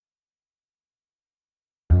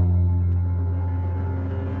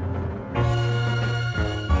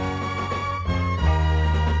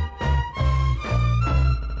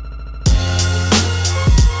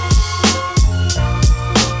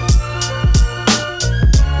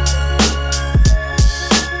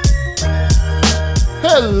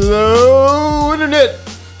Hello, Internet,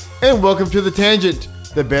 and welcome to The Tangent,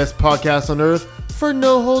 the best podcast on earth for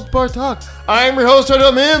no-holds-barred talk. I'm your host,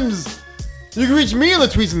 Darnell Mims. You can reach me on the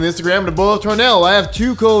tweets and the Instagram at a bowl of Darnell. I have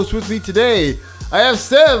two co-hosts with me today. I have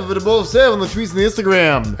Sev at a bowl of Sev on the tweets and the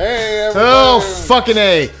Instagram. Hey, everybody. Oh, fucking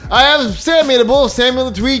A. I have Sammy at a bowl of Sammy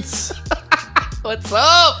on the tweets. What's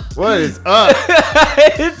up? What is up?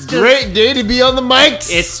 It's Great day to be on the mics.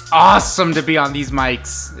 It's awesome to be on these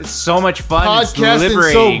mics. It's so much fun. It's Podcasting so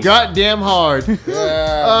liberating. goddamn hard.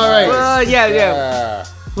 Yeah. All right. Yeah.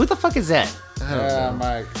 Who the fuck is that? Yeah,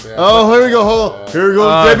 Mike. Yeah. Oh, here we go. Hold on. Here we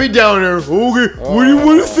go. Debbie Downer. Okay. What do you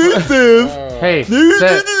want to say, Sev? Hey,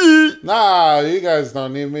 Seth, Nah, you guys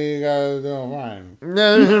don't need me. You guys don't mind.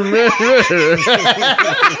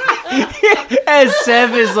 as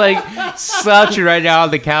Sev is like slouching right now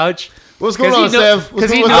on the couch. What's going on, Because he knows- Sev?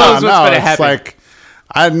 because he What's knows up? what's gonna it's happen. like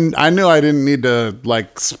I knew I didn't need to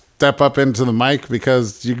like step up into the mic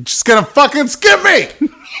because you're just gonna fucking skip me.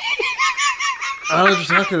 I don't know what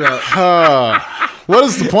you're talking about. What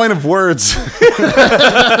is the point of words?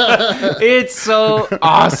 It's so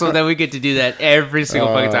awesome that we get to do that every single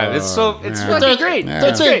fucking time. It's yeah. fucking great. Yeah.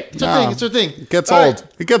 That's It's great. It's your thing. It's your thing. It gets All old. right.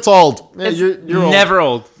 It gets old. Yeah, you're old. Never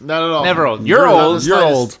old. Not at all. Never old. You're You're not old. the You're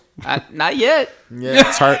slightest. old. Not yet. Yeah.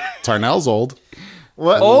 Tarnell's old.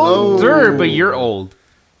 What? Older, Oh. but you're old.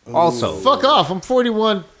 Also. Fuck off. I'm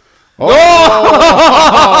 41. Oh,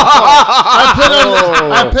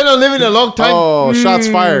 I plan on living a long time. oh, shots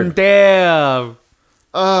fired. Damn.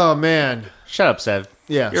 Oh, man. Shut up, Sev.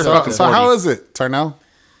 Yeah. You're so- fucking So how is it, Tarnell?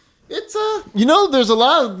 It's there's a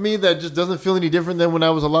lot of me that just doesn't feel any different than when I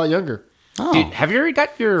was a lot younger. Oh. Dude, have you already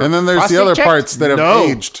got your And then there's prostate the other checked? parts that have No.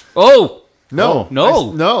 aged. Oh, No.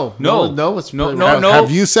 no. No. No. It's No, pretty no, rough. no. Have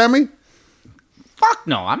you, Sammy? fuck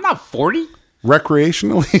no. I'm not 40.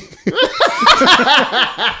 Recreationally?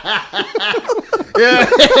 Yeah.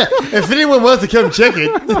 If anyone wants to come check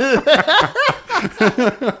it.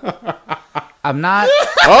 I'm not.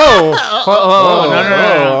 Oh.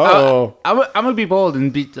 No. Oh. I'm gonna be bold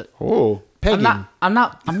and be. Oh. Pegging. I'm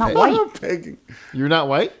not white. Pegging. You're not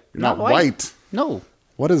white? You're not Not white. white. No.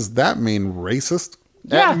 What does that mean? Racist?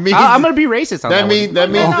 Yeah, means- I'm gonna be racist on that.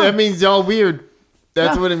 That means y'all weird.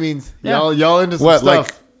 That's Yeah. what it means. Yeah. Y'all into some What, stuff.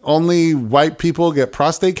 like only white people get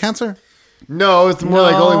prostate cancer? No, it's more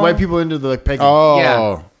like No. only white people into the like pegging. Oh.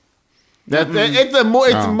 Yeah.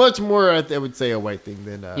 It's much more. I would say a white thing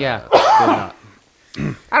than Yeah. than not. I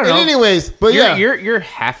don't And know. anyways, but yeah, You're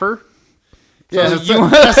halfer. yeah. so So-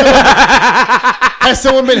 has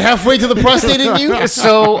someone been halfway to the prostate in you?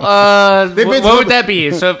 So They've been what to would the- that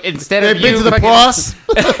be? So instead They've of been you to the fucking- pros.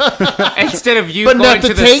 instead of you But going not the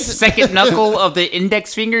to the tape? second knuckle of the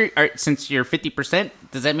index finger, or since you're 50%,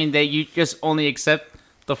 does that mean that you just only accept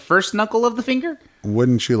the first knuckle of the finger?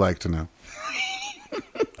 Wouldn't you like to know?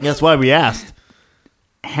 That's why we asked.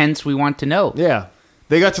 Hence, we want to know. Yeah,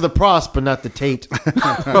 they got to the pros, but not the Tate.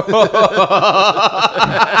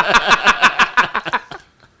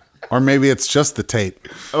 Or maybe it's just the tape.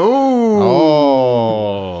 Oh,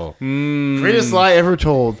 Oh. greatest lie ever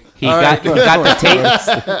told. He got the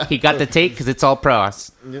tape. He got the tape because it's all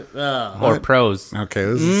pros or pros. Okay,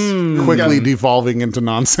 this is quickly devolving into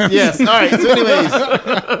nonsense. Yes. All right. So,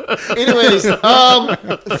 anyways,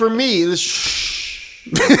 for me, this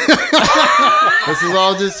is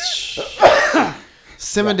all just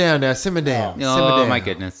simmer down now. Simmer down. Simmer Oh down. my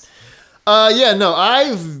goodness! Yeah. No,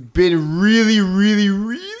 I've been really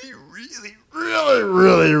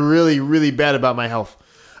bad about my health.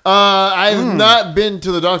 I've not been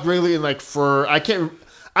to the doctor regularly in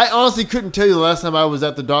I honestly couldn't tell you the last time I was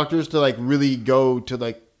at the doctor's to like really go to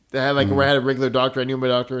like where I had a regular doctor. I knew my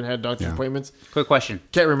doctor and had doctor's appointments. Quick question.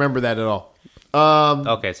 Can't remember that at all.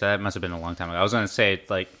 Okay, so that must have been a long time ago. I was going to say,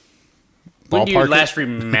 like, when do you Ballpark it? last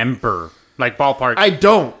remember, like, ballpark? I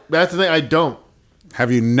don't. That's the thing. I don't.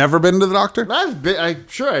 Have you never been to the doctor? I've been. I'm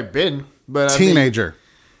sure I've been, but Teenager.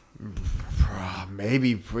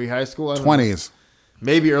 maybe pre-high school. I don't know. 20s.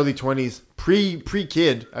 Maybe early 20s.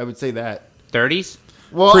 Pre-kid. I would say that. 30s?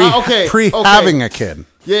 Well, okay. Having a kid.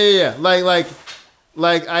 Yeah. Like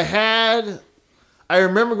I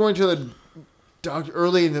remember going to the doctor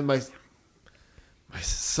early, and then my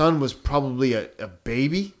son was probably a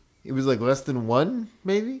baby. It was like less than one,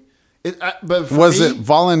 maybe. But for Was me, it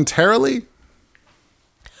voluntarily?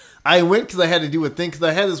 I went because I had to do a thing. Because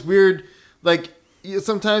I had this weird,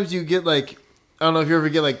 sometimes you get like, I don't know if you ever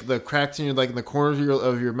get like the cracks in your in the corners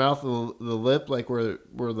of your mouth, and the lip, where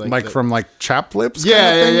From chapped lips? Yeah,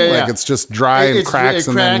 kind of thing? yeah. Like it's just dry and cracks,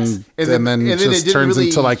 and then it just didn't turns really-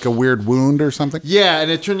 into like a weird wound or something? Yeah, and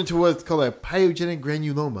it turned into what's called a pyogenic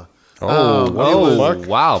granuloma. fuck.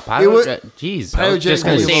 Wow. Jeez. I was just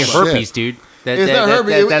going to say Pyrogenic herpes, dude. It's not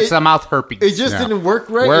herpes. That's the mouth herpes. It just didn't work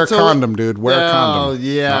right. Wear a condom, dude. Wear a condom. Oh,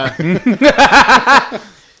 yeah.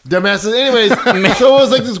 Dumbasses. Anyways, so it was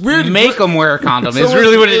like this weird... Make them wear a condom. So Is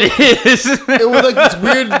really what it is. It was like this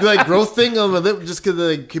weird like growth thing on my lip just because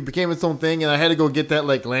it became its own thing, and I had to go get that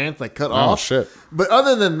like gland like cut off. Oh, shit. But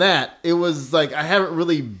other than that, it was like I haven't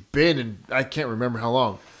really been, and I can't remember how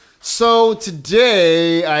long. So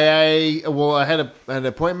today, I had an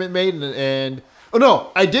appointment made, and oh no,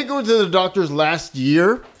 I did go to the doctor's last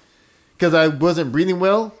year because I wasn't breathing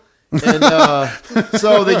well. And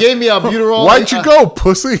so they gave me albuterol. Why'd you go,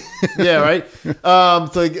 pussy? Yeah, right.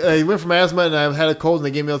 So I went from asthma, and I had a cold, and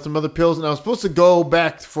they gave me some other pills, and I was supposed to go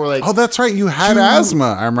back for like. Oh, that's right. You had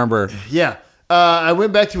asthma. I remember. Yeah, I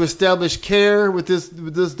went back to established care with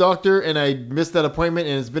this doctor, and I missed that appointment,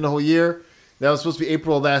 and it's been a whole year. That was supposed to be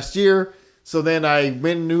April of last year. So then I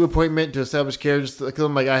went a new appointment to established care, just because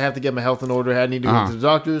I'm like, I have to get my health in order. I need to go to the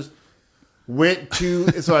doctors.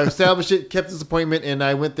 So I established it, kept this appointment, and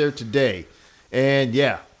I went there today. And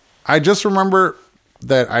yeah. I just remember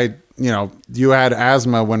that you had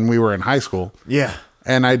asthma when we were in high school. Yeah.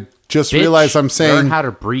 And I just Bitch, realized I'm saying... learn how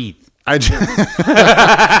to breathe. It's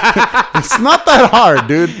not that hard,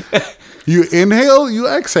 dude. You inhale, you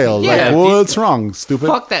exhale. Yeah, like, what's wrong, stupid?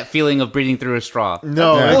 Fuck that feeling of breathing through a straw.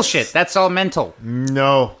 No. That's bullshit. That's all mental.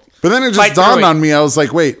 No. But then it Fight just dawned through it. on me. I was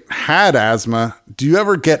like, wait, had asthma. Do you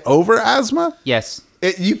ever get over asthma? Yes.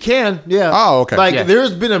 You can, yeah. Oh, okay. Like, Yeah.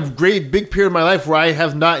 there's been a big period of my life where I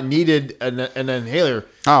have not needed an inhaler.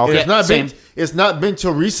 Oh, okay. And it's not been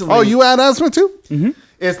till recently. Oh, you had asthma too? Mm-hmm.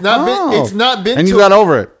 It's not been. And you till- got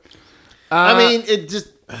over it. I mean, it just.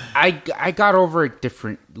 I got over it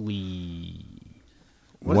differently.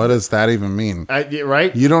 What does that even mean?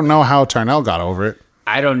 Right? You don't know how Tarnell got over it,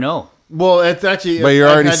 I don't know. Well, it's actually. but you're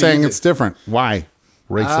I've already had to saying use it's different. Why?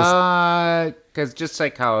 Racist? Because just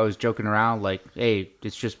like how I was joking around, like, hey,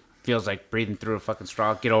 it just feels like breathing through a fucking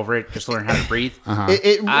straw. Get over it. Just learn how to breathe.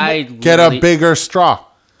 I Get a bigger straw.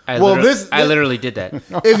 I Well, I literally did that.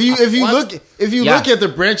 If you look Yeah. look at the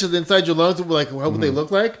branches inside your lungs, like what would they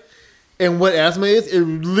look like, and what asthma is, it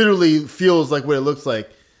literally feels like what it looks like.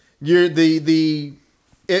 If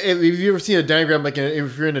you ever seen a diagram, like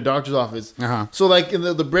if you're in a doctor's office, so like in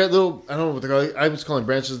the little, I don't know what they're called. I was calling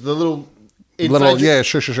branches. The little Sure.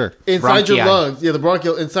 inside your Bronchi. lungs, the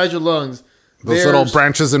bronchial inside your lungs. Those little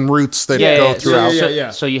branches and roots that go throughout.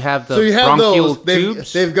 Yeah. So you have the those. bronchial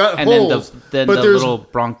tubes. They've got and holes, then but the there's little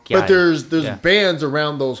bronchi. But there's bands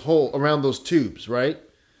around those tubes, right?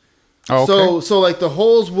 Oh, okay. So like the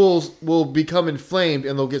holes will become inflamed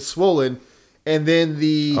and they'll get swollen, and then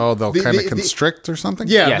they'll kind of constrict or something?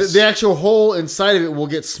 Yeah, Yes. the actual hole inside of it will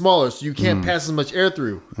get smaller, so you can't pass as much air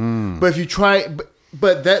through. But if you try,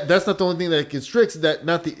 but that's not the only thing that constricts. That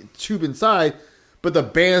not the tube inside, but the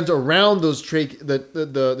bands around those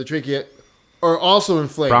the trachea are also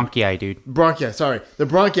inflamed. bronchi, dude. Bronchi, sorry. The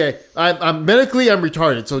bronchi. I'm medically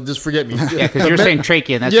retarded, so just forget me. Yeah, because you're saying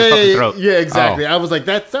trachea, and that's your fucking throat. Yeah, exactly. I was like,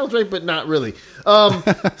 that sounds right, but not really.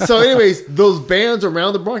 So anyways, those bands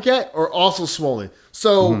around the bronchi are also swollen.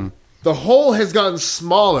 So the hole has gotten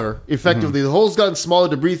smaller, effectively. The hole's gotten smaller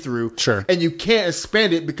to breathe through. Sure. And you can't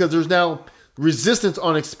expand it because there's now resistance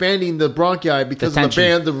on expanding the bronchi because of the tension.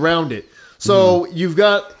 band around it. So you're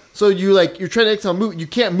trying to exhale, move. You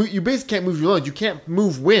can't move. You basically can't move your lungs. You can't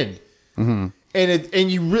move wind. I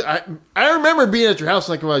remember being at your house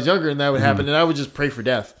like when I was younger, and that would happen, and I would just pray for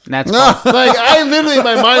death. And that's called, Like I literally, in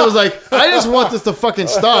my mind was like, I just want this to fucking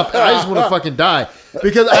stop. I just want to fucking die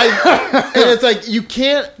because and it's like you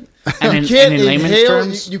can't and you in can't layman's inhale,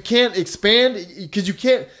 terms? you can't expand because you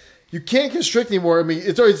can't constrict anymore. I mean,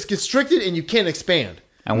 it's constricted and you can't expand.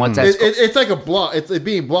 and once that's It's like a block. It's like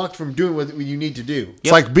being blocked from doing what you need to do.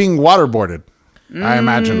 It's like being waterboarded, I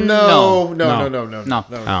imagine. No.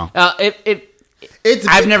 Oh.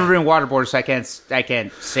 I've never been waterboarded, so I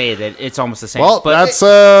can't say that it's almost the same. Well, but that's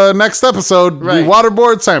next episode. Right. We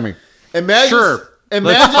waterboard Sammy. Imagine, sure, let's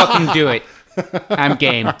imagine fucking do it. I'm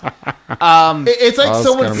game. it's like that's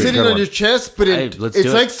someone gonna be a sitting good on one. your chest, but Hey, let's it's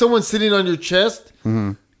do like it. someone sitting on your chest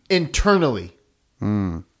internally.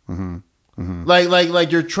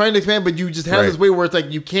 Like you're trying to expand, but you just have this Right. way where it's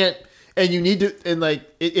like you can't, and you need to, and like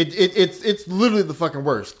it's literally the fucking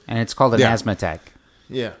worst. And it's called an Yeah. asthma attack.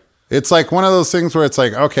 Yeah. It's like one of those things where it's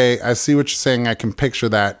like, okay, I see what you're saying. I can picture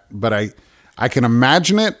that, but I can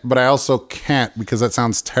imagine it, but I also can't because that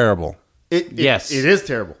sounds terrible. Yes. It is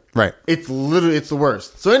terrible. Right. It's literally, it's the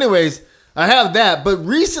worst. So anyways, I have that, but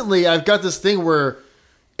recently I've got this thing where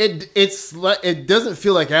it doesn't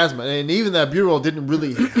feel like asthma, and even that albuterol didn't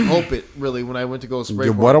really help it really when I went to go spray.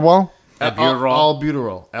 Your what a wall?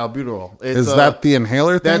 Albuterol. It's, Is that the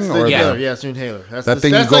inhaler thing? That's the inhaler. Yeah, it's your inhaler. That's that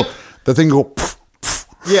thing you go. The thing you go.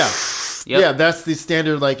 Yeah. Yep. Yeah, that's the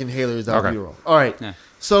standard like inhaler is albuterol. Okay. All right. Yeah.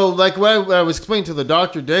 So like what I was explaining to the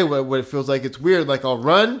doctor today, what it feels like, it's weird. Like I'll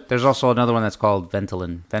run. There's also another one that's called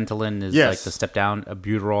Ventolin. Ventolin is Yes. like the step down.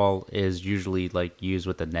 Albuterol is usually like used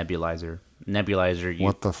with the nebulizer.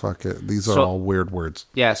 What the fuck? These are So- all weird words.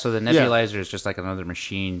 Yeah, so the nebulizer is just like another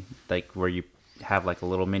machine, like where you have like a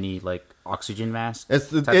little mini like oxygen mask. It's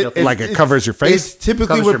the type of thing. Like it covers your face? It's typically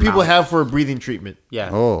Covers what your people mouth. have for a breathing treatment. Yeah.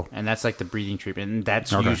 Oh. And that's like the breathing treatment. And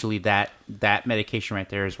that's Okay. usually that medication right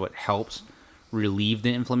there is what helps relieve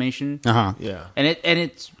the inflammation. Uh-huh. Yeah. And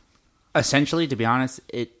it's essentially, to be honest,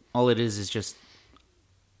 all it is just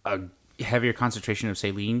a heavier concentration of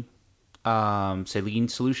saline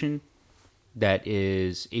solution that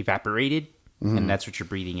is evaporated, and that's what you're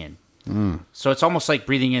breathing in. So it's almost like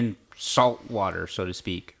breathing in salt water, so to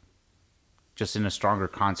speak, just in a stronger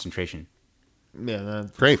concentration. Yeah,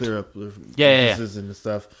 that Great. clear up the Yeah. diseases and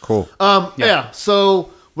stuff. Cool. Yeah. So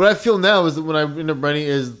what I feel now is that when I end up running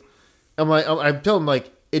is I tell them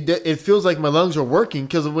like it feels like my lungs are working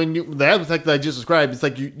because when the asthma attack that I just described, it's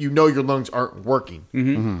like you know your lungs aren't working.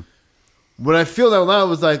 Mm-hmm. When I feel that now, it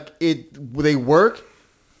was like they work,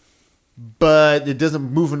 but it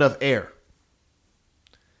doesn't move enough air.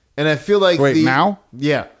 And I feel like now?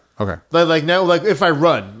 Yeah. Okay. Like now, like if I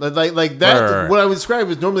run, like that. Right. What I would describe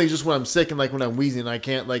is normally just when I'm sick and like when I'm wheezing, I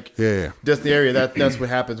can't like Yeah. dust the area. That's what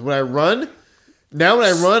happens when I run. Now when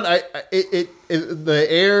I run, the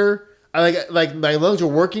air. I like my lungs are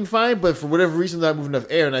working fine, but for whatever reason, I'm not moving enough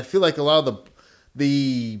air, and I feel like a lot of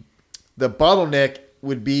the bottleneck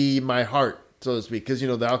would be my heart, so to speak, because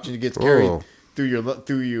the oxygen gets carried Oh. through your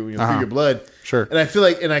through your blood. Sure. And I feel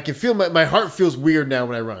like, and I can feel my heart feels weird now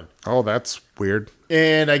when I run. Oh, that's weird.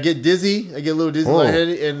 And I get dizzy. I get a little dizzy, Oh.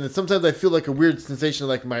 lightheaded, and sometimes I feel like a weird sensation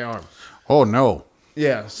like in my arm. Oh no,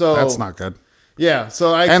 Yeah, so that's not good. Yeah,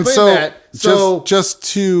 so I And explained so, that. So just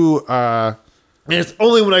to and it's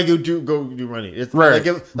only when I go do running. It's Right.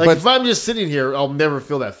 Like But- if I'm just sitting here, I'll never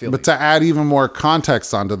feel that feeling. but to add even more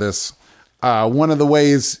context onto this, one of the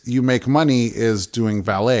ways you make money is doing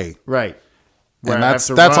valet, Right. Where and I have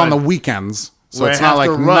that's to on the run. weekends. So Where it's I not have like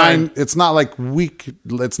to run. 9. It's not like week.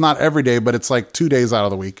 It's not every day, but it's like 2 days out of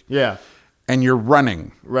the week, Yeah. and you're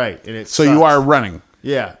running. Right. And it So you sucks. are running.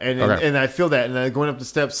 Yeah, and Okay. and I feel that, and going up the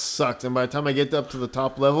steps sucks. And by the time I get up to the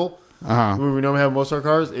top level, Uh-huh. where we normally have most of our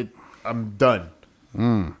cars, I'm done.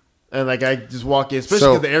 And like I just walk in, especially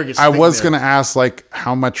So because the air gets. I thick was there. gonna ask, like,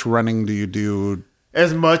 how much running do you do?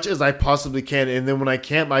 As much as I possibly can, and then when I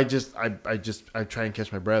can't, I try and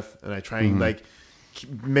catch my breath, and I try and like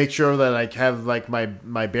make sure that I have like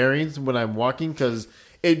my bearings when I'm walking, because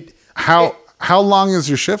How long is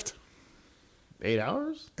your shift? 8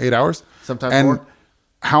 hours, 8 hours. sometimes And more.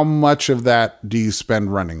 how much of that do you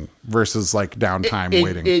spend running versus like downtime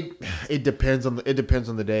waiting? It depends on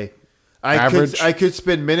the day. Average? I could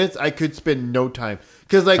spend minutes. I could spend no time,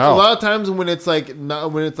 because like a Oh. lot of times when it's like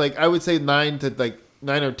I would say 9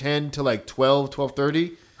 or 10 to like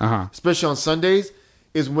 12:30, Uh-huh. especially on Sundays,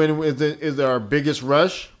 is when is our biggest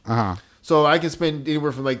rush. Uh-huh. So I can spend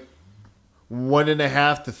anywhere from like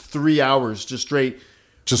 1.5 to 3 hours just straight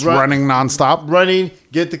Just running nonstop. running.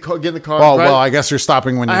 Get in the car. Oh drive- well, I guess you're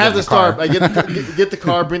stopping when you I get have in to the car. start. I get the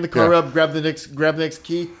car, bring the car Yeah. up, grab the next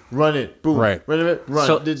key, run it, boom, Right. run it, run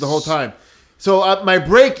So- the whole time. So my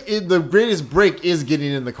break, the greatest break is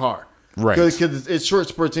getting in the car, Right. Because it's short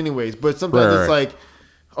spurts anyways. But sometimes Right, it's right. like,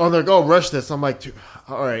 oh, they're like, oh, rush this. I'm like, dude,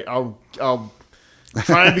 all right, I'll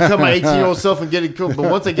try and become my 18-year-old self and get it cool. But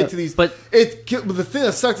once I get to these, But- the thing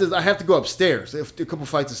that sucks is I have to go upstairs, a couple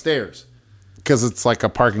flights of stairs. Because it's like a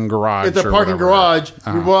parking garage. It's a or parking whatever. garage.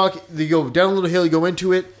 Uh-huh. You walk, you go down a little hill, you go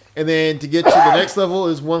into it, and then to get to the next level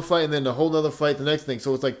is one flight, and then a whole other flight, the next thing.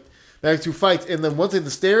 So it's like the next 2 flights, and then once I hit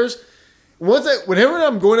the stairs, whenever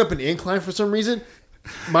I'm going up an incline for some reason,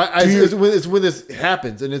 it's when this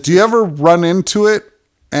happens, and it's. Do you ever run into it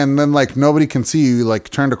and then like nobody can see you? You like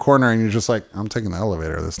turn a corner and you're just like, I'm taking the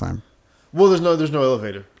elevator this time. Well, there's no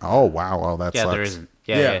elevator. Oh wow, well that Yeah, sucks. there isn't.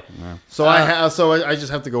 Yeah. So I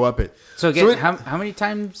just have to go up it. So again, it- how many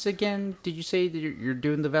times again did you say that you're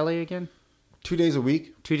doing the valet again? 2 days a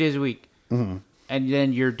week. 2 days a week, and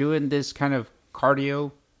then you're doing this kind of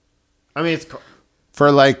cardio. I mean, it's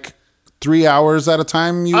For like 3 hours at a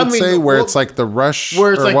time, you would say, where it's like the rush.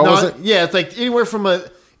 where it's or like what was it? yeah, it's like anywhere from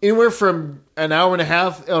anywhere from an hour and a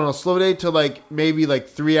half on a slow day to like maybe like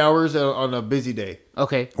 3 hours on a busy day.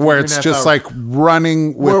 Okay. Where 3.5 it's just hours. like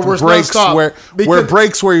running with Where it's brakes, nonstop. where Because-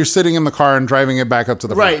 brakes where you're sitting in the car and driving it back up to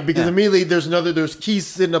the front. Right, because immediately there's keys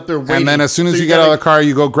sitting up there waiting. And then as soon as So you get out gotta- of the car,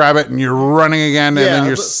 you go grab it and you're running again, and then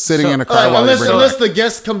you're so- sitting so, in a car while you bring unless it. the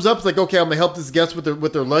guest comes up, it's like, okay, I'm gonna help this guest with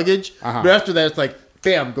their luggage. Uh-huh. But after that, it's like,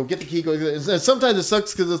 bam, go get the key. Go. And sometimes it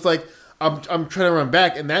sucks because it's like I'm trying to run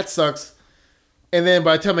back, and that sucks. And then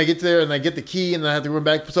by the time I get there and I get the key and I have to run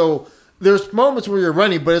back, so there's moments where you're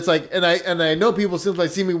running, but it's like, and I know people since like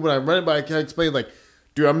see me when I'm running, but I can't explain like,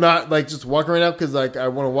 dude, I'm not like just walking right now because like I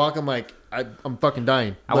want to walk. I'm like I'm fucking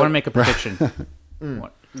dying. I want to make a prediction.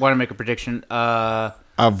 Want to make a prediction.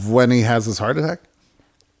 Of when he has his heart attack?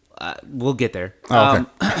 We'll get there. Oh,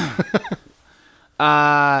 okay.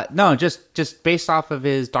 No, just based off of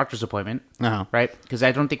his doctor's appointment, Uh-huh. right? Because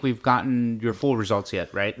I don't think we've gotten your full results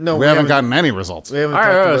yet, right? No, we haven't gotten any results. We haven't All right,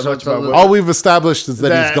 talked all right, about so- much so about let's- what, All we've established is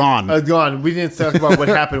that he's gone. Gone. We didn't talk about what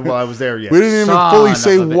happened while I was there yet. We didn't even Son fully of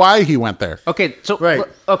say a bitch. why he went there. Okay, so Right.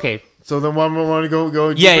 Okay, So then one more want to go.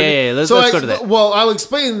 Yeah, deeper? yeah, yeah. Let's So go to that. Well, I'll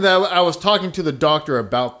explain that I was talking to the doctor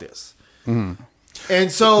about this,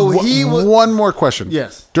 and so he was. One more question.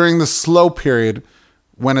 Yes. During the slow period,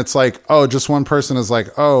 when it's like, oh, just one person is like,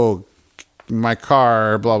 oh, my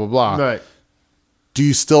car, blah, blah, blah. Right. Do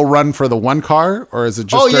you still run for the one car, or is it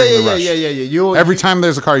just Oh yeah, during yeah, the yeah, rush? yeah, yeah, yeah. Every time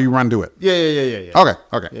there's a car, you run to it. Yeah, yeah, yeah, yeah. Okay.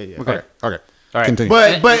 Okay. yeah. Okay. Okay. All right. Continue.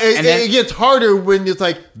 But And- but and then- it gets harder when it's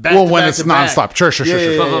like back Well, to when back it's to back. nonstop. Sure, sure, Yeah,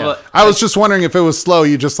 sure, yeah, sure. yeah, yeah. I was just wondering if it was slow,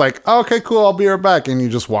 you just like, oh, okay, cool, I'll be right back, and you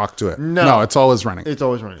just walk to it. No. it's always running. It's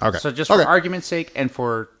always running. Okay. so just okay. for argument's sake and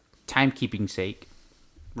for timekeeping sake,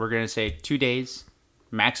 we're gonna say 2 days,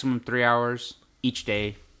 maximum 3 hours each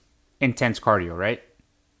day, intense cardio, right?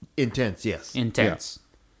 Intense, yes. Intense.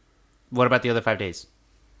 What about the other 5 days?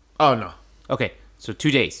 Oh no. Okay, so 2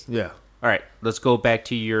 days. Yeah. All right, let's go back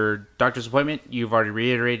to your doctor's appointment. You've already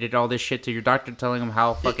reiterated all this shit to your doctor, telling him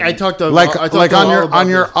how fucking. I talked to like I talked like to on all your about on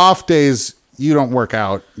your this. off days, you don't work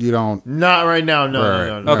out. You don't. Not right now. No, Right,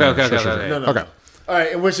 no, right. no. Okay, no. okay, Sure, okay, sure, okay. sure. No, no, Okay. no. All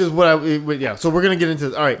right, which is what yeah. So we're gonna get into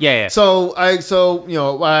this. All right. Yeah, yeah. So I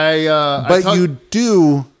But you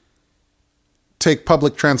do take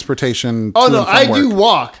public transportation. Oh to no, and from I do work.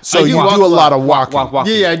 walk. So I you walk do a lot of walking. walk.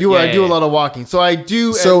 Yeah, I do. I do yeah. a lot of walking. So I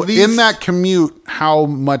do. So at least, in that commute, how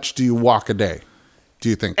much do you walk a day? Do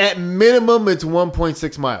you think at minimum, it's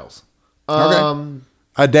 1.6 miles.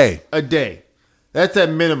 a day? A day. That's at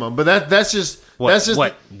minimum. But that's just What? that's just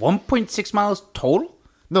 1.6 miles total?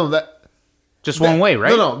 no that Just one way,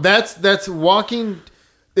 right? No, that's walking.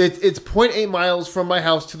 It's 0.8 miles from my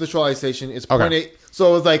house to the trolley station. It's 0.8. Okay.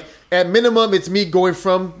 So it's like at minimum, it's me going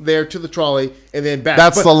from there to the trolley and then back.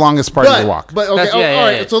 That's the longest part of your walk. But okay, That's, yeah,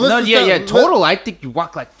 all yeah, right. So let's no, just yeah, start- yeah. Total, I think you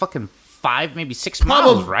walk like fucking 5, maybe 6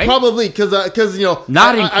 miles, right? Probably because you know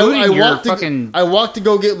Not including your walked fucking I walked to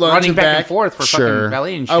go get lunch Running and back back and forth for Sure. fucking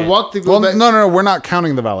valet and shit. I walked to go Well, back. no, we're not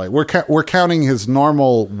counting the valet. We're counting his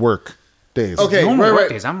normal work days. Okay. Normal right, work right.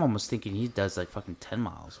 days, I'm almost thinking he does like fucking 10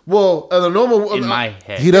 miles Well, the normal in my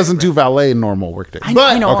head. He doesn't do valet normal work days.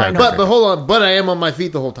 But I know, Okay, I know. but hold on. But I am on my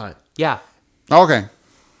feet the whole time. Yeah. Okay.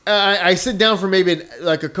 I sit down for maybe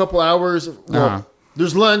like a couple hours. Well, Uh-huh.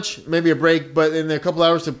 there's lunch, maybe a break, but in a couple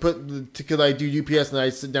hours because I do UPS and I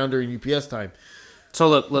sit down during UPS time So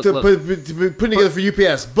look. to put together for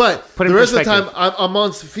UPS. But Put the in rest of the time perspective. I'm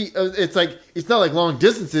on feet. It's like it's not like long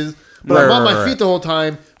distances, but Right, I'm on right, my right. feet the whole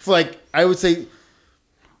time for like I would say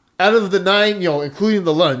out of the 9, including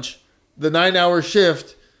the lunch, the 9-hour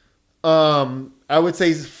shift. I would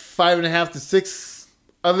say 5.5 to 6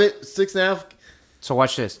 of it, 6.5. So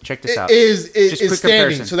watch this. Check this out. Is Just quick standing.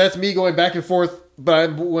 comparison. So that's me going back and forth, but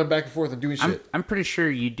I'm going back and forth and doing shit. I'm pretty sure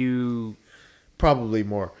you do. Probably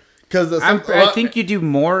more. Because I think you do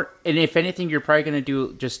more, and if anything, you're probably going to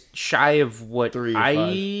do just shy of what 3 to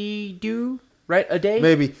I do, right? A day,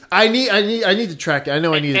 maybe I need to track it. I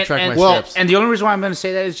know I need to track my steps. And the only reason why I'm going to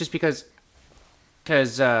say that is just because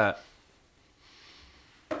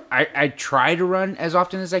I try to run as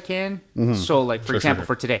often as I can. So, like for example,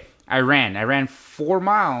 for today, I ran 4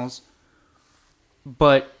 miles,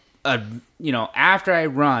 but after I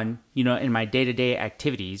run, in my day-to-day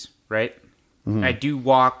activities, right, I do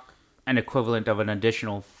walk an equivalent of an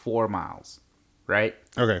additional 4 miles, right?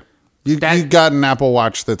 Okay. You That- got an Apple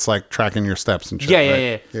Watch that's like tracking your steps and shit. Yeah.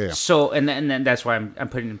 right? yeah. So, and then that's why I'm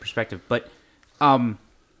putting it in perspective. But,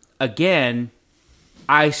 again,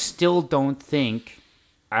 I still don't think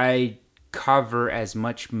I cover as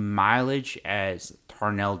much mileage as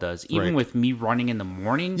Tarnell does. Even Right. with me running in the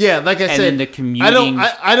morning. Yeah, like I and said, then the commuting.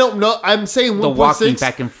 I don't know. I'm saying 1.6. The walking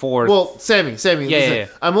back and forth. Well, Sammy, listen, yeah.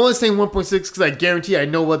 I'm only saying 1.6 because I guarantee I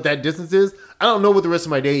know what that distance is. I don't know what the rest of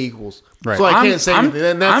my day equals, Right. so I can't say anything.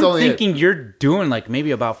 And that's I'm only thinking you're doing like maybe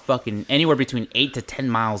about fucking anywhere between 8 to 10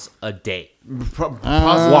 miles a day.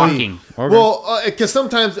 possibly. Walking. Okay. Well, because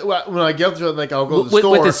sometimes when I get to like I'll go to the With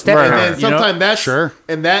store, the step and count, then you know? sometimes that's Sure.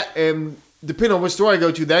 and depending on which store I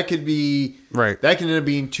go to, that could be Right. That can end up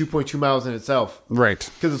being 2.2 miles in itself Right.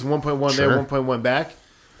 because it's 1.1 Sure. there, 1.1 back,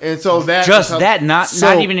 and so that Just that, not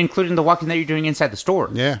So- even including the walking that you're doing inside the store.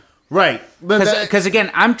 Yeah. right. But that- Because again,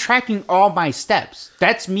 I'm tracking all my steps.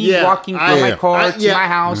 That's me Yeah, walking from I- my car I- to yeah, my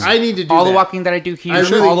house. I need to do all the that. walking that I do here, I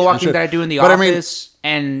really- all the walking should. that I do in the But I mean- office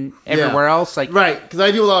and everywhere else. Like right, because I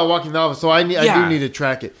do a lot of walking in the office, so I do Yeah. need to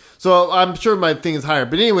track it. So I'm sure my thing is higher.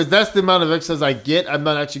 But anyways, that's the amount of exercise I get. I'm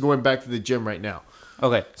not actually going back to the gym right now.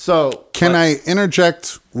 okay, So Can I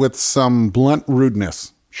interject with some blunt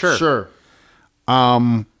rudeness? sure.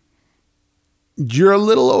 You're a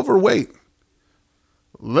little overweight.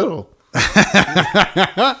 Little.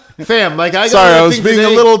 Fam, like I got Sorry, I other was things being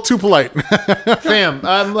today. a little too polite. Fam,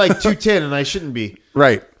 I'm like 210 and I shouldn't be.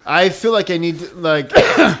 Right. I feel like I need to, like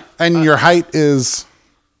And your height is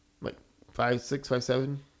 5'6",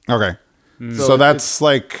 5'7". okay. So So that's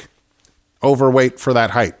like overweight for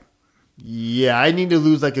that height. Yeah, I need to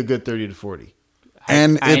lose like a good 30 to 40.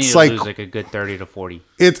 And I need it's to like lose like a good 30 to 40.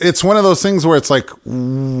 it's one of those things where it's like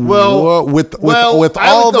Well, with I all would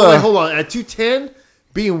the go, hold on, at 210,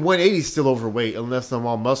 being 180 is still overweight unless I'm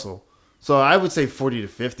all muscle. So I would say 40 to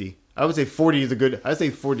 50. I would say 40 is a good. I say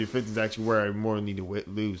 40 to 50 is actually where I more need to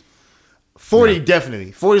lose. 40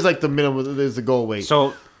 definitely. 40 is like the minimum. Is the goal weight.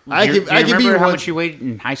 So I do could- you I could be remember how one- much you weighed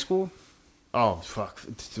in high school? oh fuck,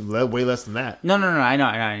 it's way less than that. No. I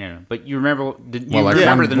know. But you remember? You well, like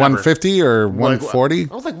remember the number? 150 or 140?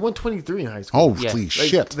 I was like 123 in high school. Holy Yeah. Like,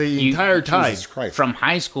 shit. the You- entire time. Jesus Christ. From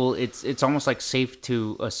high school, it's almost like safe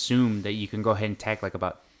to assume that you can go ahead and tag like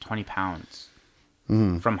about 20 pounds.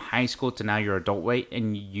 From high school to now your adult weight,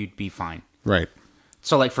 and you'd be fine. Right.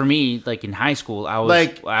 So like for me, like in high school, I was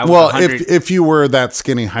Like- I was Well, 100, if you were that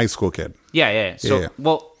skinny high school kid. yeah. So Yeah.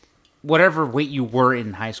 well, whatever weight you were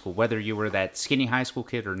in high school, whether you were that skinny high school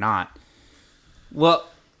kid or not. Well,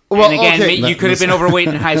 Well, and again, okay. you could have been overweight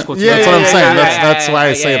in high school. Too. Yeah, That's what I'm yeah, saying. yeah, That's why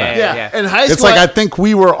I say that. Yeah, in high school, It's like I think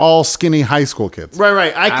we were all skinny high school kids.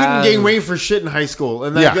 right. I couldn't gain weight for shit in high school,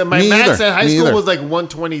 and like, Yeah, my me max either. at high Me school either. was like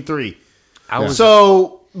 123. I was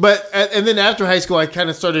So, but and then after high school, I kind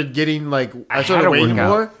of started getting like I started had to weighing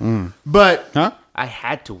work more. out. But Huh? I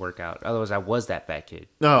had to work out, otherwise I was that fat kid.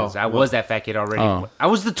 No. 'Cause I was that fat kid already. Oh. I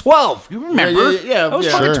was the 12. You remember? Yeah. I was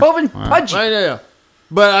Yeah. fucking Sure. 12 and pudgy. yeah.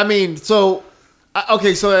 But I mean, so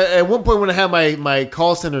okay. So at one point when I had my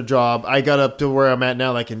call center job, I got up to where I'm at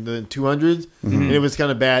now, like in the 200s, and it was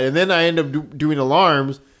kind of bad. And then I ended up doing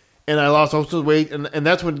alarms, and I lost also weight, and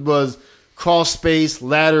that's what it was: crawl space,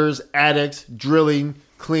 ladders, attics, drilling,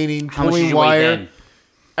 cleaning, How much did pulling you weigh wire. then?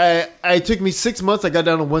 It took me 6 months. I got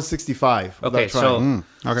down to 165. Okay, without trying.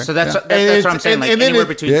 Okay. so that's Yeah. that's what I'm saying. And- Like and then anywhere it-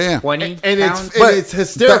 between Yeah, yeah. 20 and pounds. it's But it's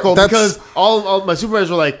hysterical that's- because all my supervisors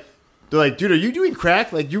were like, they're like, dude, are you doing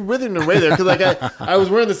crack? Like you're withering away there because like I was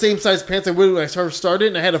wearing the same size pants I would when I first started,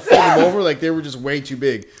 and I had to fold them over like they were just way too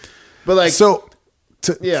big. But like, So,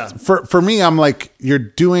 Yeah. for me, I'm like,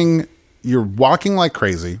 you're walking like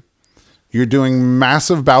crazy. You're doing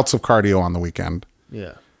massive bouts of cardio on the weekend.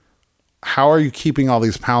 yeah, How are you keeping all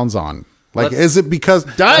these pounds on? Like, Let's- is it because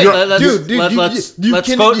diet, you're- dude. let's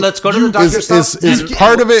can- go. Let's go to the doctor. is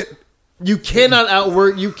part of it? You cannot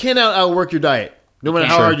outwork your diet, no matter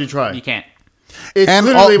how Sure. hard you try. You can't. It's And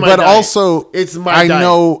literally my but diet. also, it's my I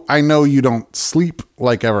diet. know you don't sleep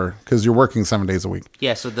like ever because you're working 7 days a week.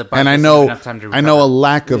 Yeah. So the body And I doesn't know have enough time to I know a recover.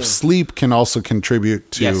 lack of sleep can also contribute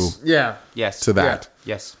to Yes. Yeah, Yes. to that.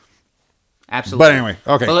 Yes. Absolutely. But anyway,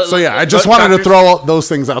 okay. But So yeah, I but just wanted to doctors- throw all those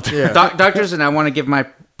things out there. Yeah. doctors, and I want to give my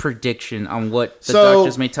prediction on what the So-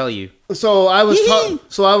 doctors may tell you. So I was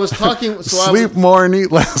talking. So Sleep more and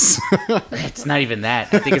eat less. It's not even that.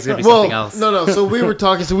 I think it's gonna be well, something else. No. So we were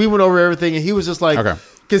talking. So we went over everything, and he was just like, Okay.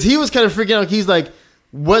 because he was kind of freaking out. He's like,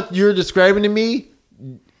 "What you're describing to me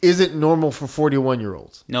isn't normal for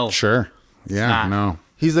 41-year-olds." No. Sure. Yeah. not. No.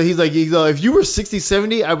 He's like, if you were 60,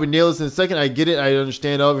 70, I would nail this in a second. I get it. I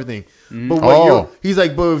understand everything. Mm-hmm. But what Oh. he's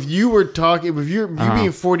like, but if you were talking, if you're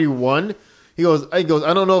being 41, he goes, I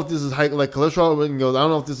don't know if this is high, like cholesterol. He goes, I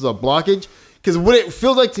don't know if this is a blockage. because what it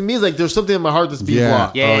feels like to me is like there's something in my heart that's being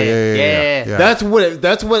blocked. Yeah.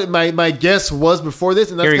 That's what my guess was before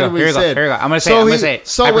this, and that's kind of what he said. Here we go. I'm gonna say it.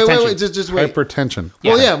 So wait, just wait. Hypertension.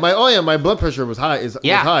 Well, my blood pressure was high. Was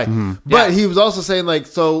high. Mm-hmm. But he was also saying like,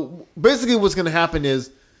 so basically, what's going to happen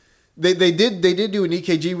is they did do an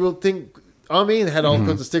EKG real thing on me and had all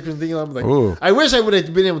kinds of stickers and things. I was like, ooh. I wish I would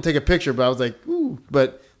have been able to take a picture, but I was like, ooh,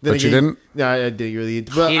 but then you didn't. No, I didn't really.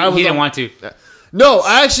 But He I was didn't want to. No,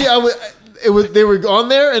 actually, I was. They were on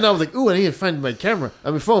there, and I was like, "Ooh, I need to find my camera,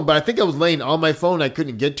 my phone." But I think I was laying on my phone. I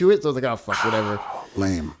couldn't get to it, so I was like, "Oh fuck, whatever."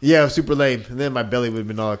 Lame. Yeah, super lame. And then my belly would have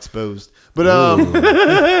been all exposed. But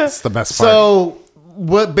That's the best part. so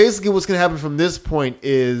what's going to happen from this point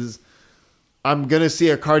is I'm going to see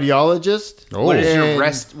a cardiologist. Oh.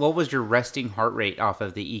 What was your resting heart rate off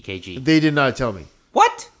of the EKG? They did not tell me.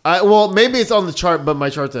 What? Well, maybe it's on the chart, but my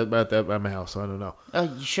chart's at my house, so I don't know.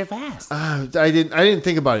 You should have asked. I didn't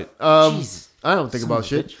think about it. Jeez. I don't think about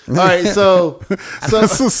shit. All right, so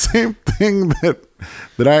that's the same thing that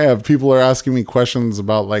I have. People are asking me questions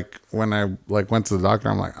about like when I went to the doctor.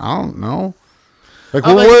 I'm like, I don't know. Like,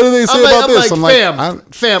 well, what do they say about this? I'm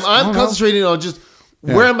I'm concentrating on just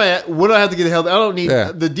where am I at? What do I have to get help? I don't need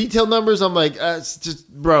the detailed numbers. I'm like, it's just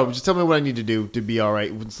tell me what I need to do to be all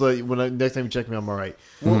right. So next time you check me, I'm all right.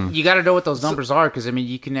 Well, you got to know what those numbers are because I mean,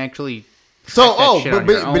 you can actually.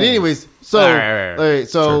 But anyways, so All right,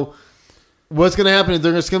 so what's gonna happen is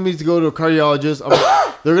they're just gonna need to go to a cardiologist.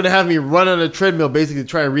 They're gonna have me run on a treadmill, basically to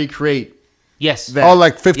try and recreate. Yes. That. Oh,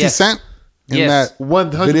 like 50 Cent in that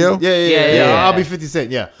 100 video? Yeah. I'll be 50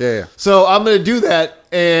 Cent. Yeah. So I'm gonna do that,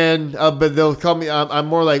 and but they'll call me. I'm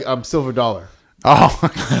more like I'm Silver Dollar. Oh.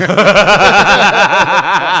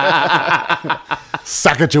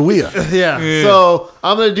 Sacagawea. Yeah. So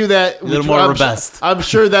I'm gonna do that. A little more robust. I'm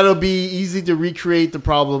sure that'll be easy to recreate the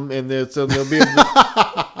problem, and so they'll be able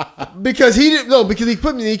to, because he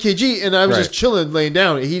put me in the EKG, and I was just chilling, laying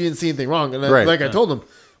down. He didn't see anything wrong, and I told him,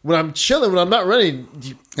 when I'm chilling, when I'm not running,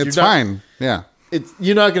 it's fine. Yeah.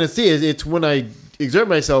 You're not gonna see it. It's when I exert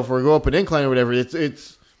myself or go up an incline or whatever.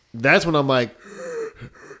 That's when I'm like.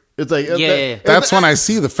 It's like that's when I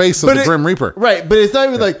see the face of the Grim Reaper. Right, but it's not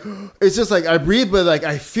even like it's just like I breathe, but like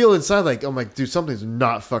I feel inside like I'm like, dude, something's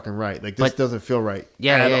not fucking right. Like this doesn't feel right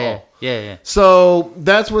at all. Yeah. So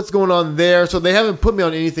that's what's going on there. So they haven't put me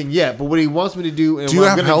on anything yet, but what he wants me to do, and do you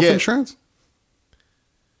have health insurance?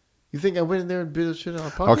 You think I went in there and bit of shit out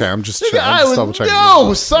of pocket? Okay, I'm just double checking.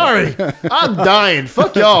 No, sorry, I'm dying.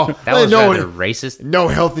 Fuck y'all. That was rather racist. No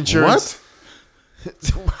health insurance. What?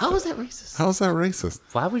 How is that racist? How is that racist?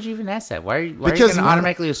 Why would you even ask that? Why are you going to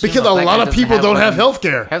automatically assume? Because a lot of people don't have health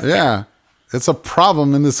care. Yeah. It's a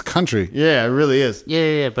problem in this country. Yeah, it really is.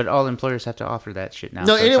 Yeah, but all employers have to offer that shit now.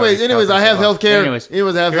 No, so anyways, I have health care. Anyways,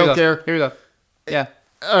 I have health care. Here we go. Yeah.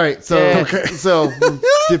 All right, so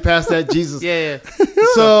get past that, Jesus. Yeah.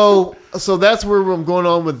 So that's where I'm going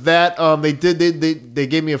on with that. They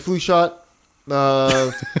gave me a flu shot.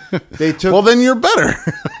 They took. Well, then you're better.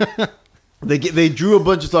 They drew a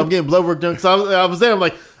bunch of. So I'm getting blood work done. So I was there. I'm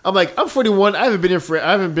like I'm 41. I haven't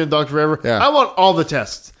been a doctor forever. Yeah. I want all the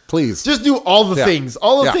tests. Please just do all the things.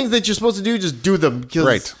 All the things that you're supposed to do. Just do them.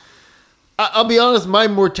 Right. I'll be honest. My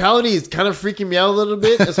mortality is kind of freaking me out a little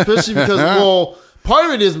bit, especially because part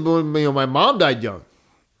of it is my mom died young.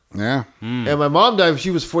 Yeah. And my mom died when she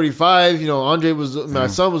was 45. Andre my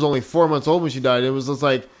son was only 4 months old when she died. It was just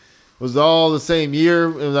like, it was all the same year.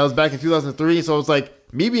 And that was back in 2003. So it's like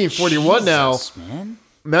me being 41 now.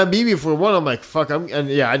 Man, me being 41, I'm like, fuck. I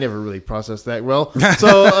never really processed that well.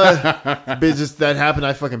 So, but just that happened.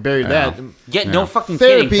 I fucking buried that. Yeah, no fucking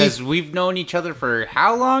kidding. Because we've known each other for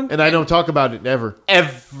how long? And I don't talk about it ever.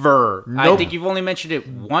 Ever. Nope. I think you've only mentioned it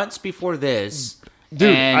once before this.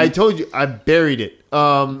 Dude, I told you, I buried it.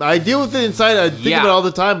 I deal with it inside. I think about it all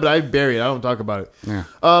the time, but I bury it. I don't talk about it. Yeah.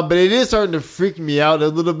 But it is starting to freak me out a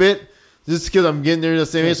little bit, just because I'm getting there the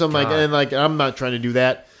same age. So I'm like, I'm not trying to do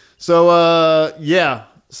that. So, yeah.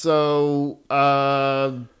 So,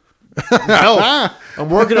 health. I'm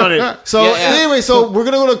working on it. So anyway, so we're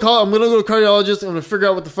gonna go to I'm gonna go to a cardiologist. I'm gonna figure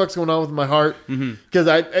out what the fuck's going on with my heart because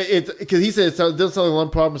he said it doesn't sound like a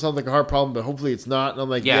lung problem. It sounds like a heart problem, but hopefully it's not. And I'm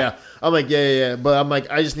like, yeah. I'm like, yeah. But I'm like,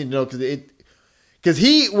 I just need to know because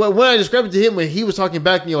when I described it to him when he was talking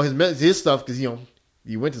back, his stuff because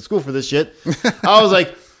he went to school for this shit. I was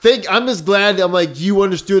like, I'm just glad. I'm like, you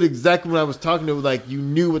understood exactly when I was talking to him. Like, you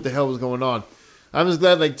knew what the hell was going on. I'm just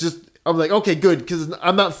glad. I'm like, okay, good, because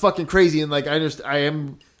I'm not fucking crazy, and like I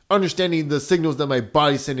am understanding the signals that my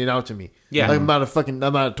body's sending out to me. Yeah, like, I'm not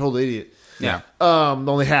a total idiot. Yeah,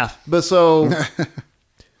 only half. But so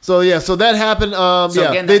So that happened. So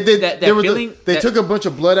again, they took a bunch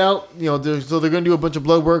of blood out. So they're going to do a bunch of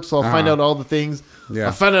blood work. So I'll find out all the things. Yeah.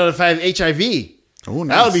 I'll find out if I have HIV. Oh,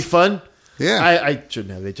 nice. That would be fun. Yeah. I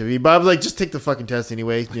shouldn't have HIV, but I'm like, just take the fucking test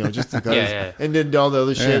anyway. Just because. Yeah. And then all the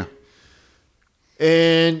other shit. Yeah.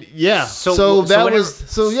 And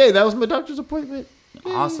that was my doctor's appointment.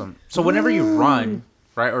 Awesome. So whenever you run,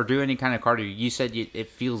 right, or do any kind of cardio, you said it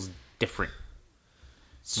feels different.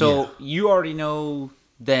 So you already know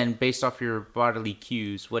then, based off your bodily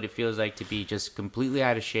cues, what it feels like to be just completely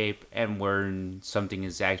out of shape and when something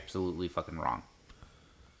is absolutely fucking wrong.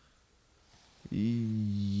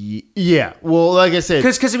 Yeah. Well, like I said,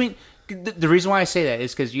 because I mean, the reason why I say that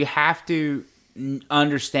is because you have to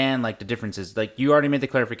understand like the differences. Like you already made the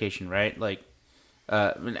clarification, right? Like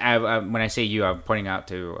when I say you, I'm pointing out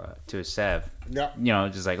to Sev. Yeah.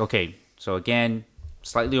 Just like, okay, so again,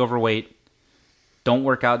 slightly overweight. Don't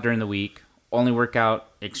work out during the week. Only work out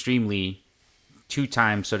extremely 2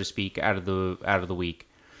 times, so to speak, out of the week.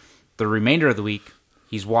 The remainder of the week,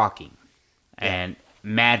 he's walking and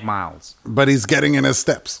mad miles. But he's getting in his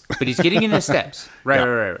steps.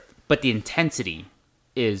 Right. But the intensity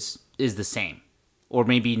is the same, or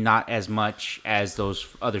maybe not as much as those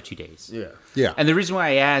other 2 days. Yeah. And the reason why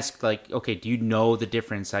I ask, like, okay, do you know the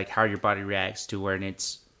difference, like how your body reacts to when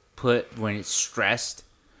it's stressed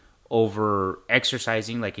over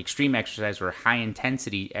exercising, like extreme exercise or high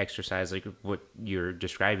intensity exercise, like what you're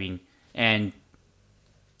describing, and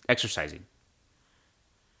exercising,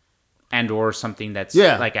 and or something that's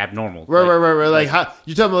like abnormal, right. Like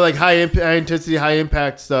you're talking about like high intensity, high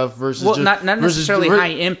impact stuff versus not necessarily high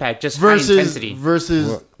impact, just high intensity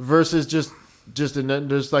versus just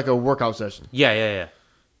like a workout session. Yeah.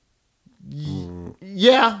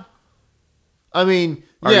 I mean,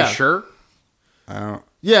 are you sure? I don't.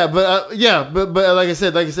 Yeah, but like I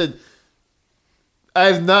said,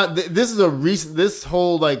 I've not. This is a recent. This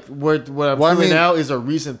whole like what I'm feeling now is a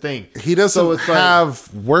recent thing. He doesn't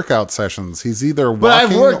have workout sessions. He's either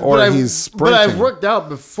walking or he's sprinting. But I've worked out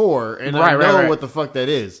before, and I know what the fuck that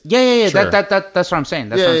is. Yeah. Sure. That's what I'm saying.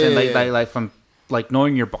 That's what I'm saying. Like from like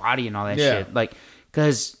knowing your body and all that shit. Like,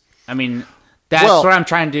 because I mean. That's what I'm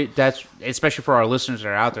trying to do. That's especially for our listeners that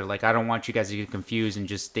are out there. Like, I don't want you guys to get confused and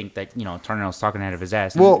just think that, Tarnell's talking out of his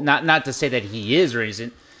ass. Well, not to say that he is or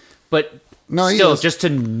isn't, but still, just to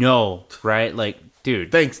know, right? Like,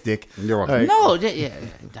 dude. Thanks, Dick. You're welcome. Right. No,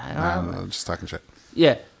 no, just talking shit.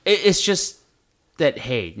 Yeah. It's just that,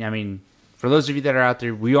 hey, I mean, for those of you that are out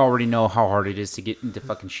there, we already know how hard it is to get into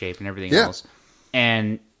fucking shape and everything else.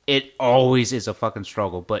 And it always is a fucking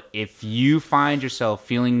struggle. But if you find yourself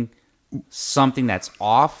feeling something that's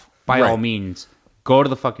off, by all means, go to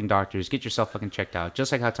the fucking doctors, get yourself fucking checked out,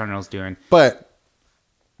 just like how Tarnell's doing. But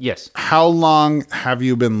yes, how long have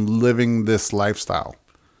you been living this lifestyle?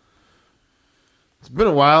 It's been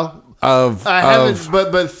a while. Haven't,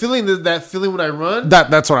 but feeling that feeling when I run.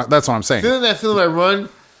 That's what I'm saying. Feeling that feeling when I run,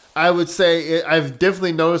 I would say I've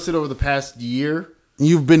definitely noticed it over the past year.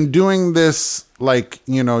 You've been doing this like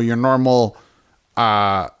your normal,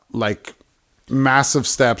 like. Massive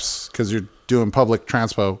steps because you're doing public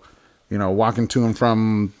transpo, walking to and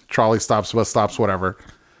from trolley stops, bus stops, whatever.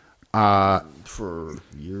 For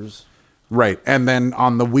years. Right. And then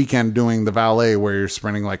on the weekend doing the valet where you're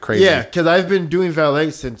sprinting like crazy. Yeah, because I've been doing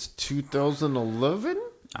valet since 2011.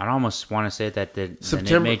 I'd almost want to say that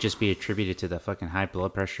it may just be attributed to the fucking high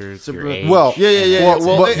blood pressure, your age. Well, yeah.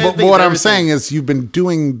 But what I'm saying is you've been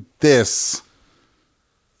doing this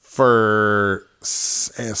for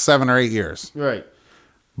 7 or 8 years. Right.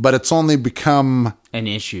 But it's only become an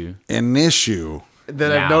issue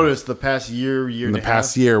that I've noticed the past year and a half.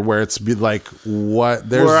 Past year where it's been like what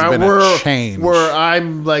there's been a change where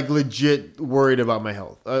I'm like legit worried about my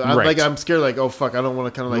health. I'm scared like, oh fuck, I don't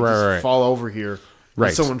want to kind of like just fall over here.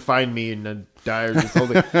 Right. Someone find me and then die or just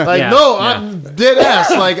something. I'm dead ass.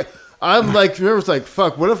 Like I'm like, remember, it's like,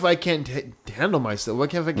 fuck, what if I can't handle myself?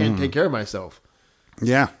 What if I can't take care of myself?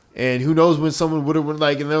 Yeah. And who knows when someone would have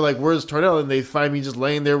like, and they're like, "Where's Tarnell?" And they find me just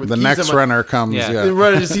laying there with the next runner comes. Yeah, the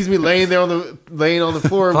runner just sees me laying there on the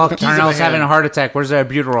floor. Fuck, Tarnell's having a heart attack. Where's that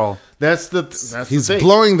albuterol? He's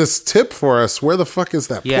blowing this tip for us. Where the fuck is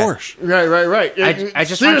that Porsche? Right. I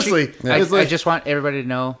just seriously, I just want everybody to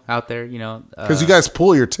know out there, because you guys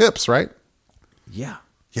pull your tips, right? Yeah.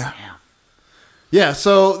 Yeah,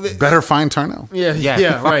 so better find Tarnell.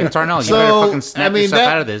 Yeah, right. Tarnell, you better fucking snap yourself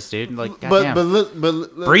out of this, dude. Like, but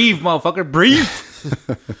breathe, motherfucker, breathe.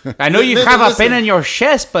 I know you have a pain in your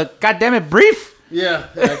chest, but goddamn it, breathe. Yeah,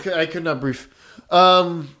 I could not breathe.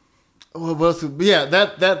 What else? Yeah,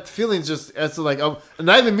 that feeling's just it's like,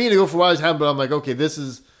 and I even mean to go for a while time, but I'm like, okay, this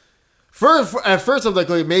is. At first, I'm like,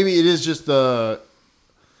 maybe it is just a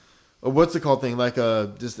what's it called thing? Like I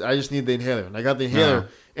just need the inhaler, and I got the inhaler,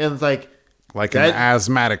 and it's like an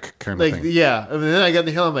asthmatic kind of thing. Yeah, and then I got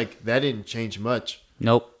the inhaler. I'm like, that didn't change much.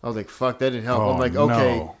 Nope. I was like, fuck, that didn't help. Oh, I'm like,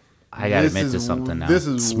 okay. no. I gotta admit to something now. This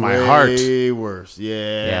is It's my heart. way worse.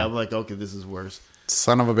 Yeah, Yeah. I'm like, okay, this is worse.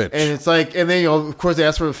 Son of a bitch. And it's like, and then of course they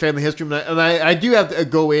ask for a family history, and I do have to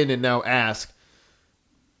go in and now ask,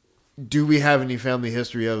 do we have any family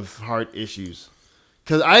history of heart issues?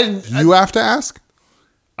 Because you have to ask?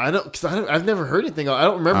 I've never heard anything. I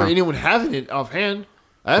don't remember anyone having it offhand.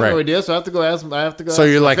 I have no Right. idea, so I have to go ask them. So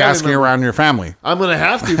you're my like family asking member. around your family. I'm gonna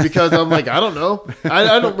have to because I'm like, I don't know.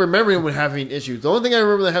 I don't remember anyone having issues. The only thing I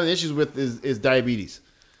remember having issues with is diabetes.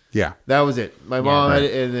 Yeah. That was it. My mom right.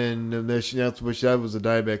 had it, and then that was a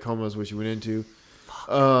diabetic coma. Is what she went into.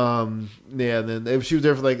 Yeah. And then she was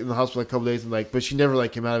there for in the hospital a couple days, and but she never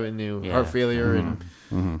came out of it. And knew heart failure,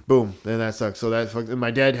 and boom, then that sucked. So that fucked. And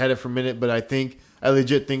my dad had it for a minute, but I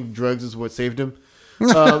legit think drugs is what saved him.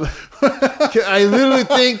 I literally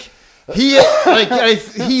think he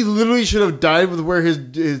literally should have died with where his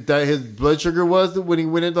blood sugar was when he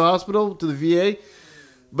went into the hospital to the VA.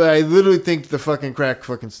 But I literally think the fucking crack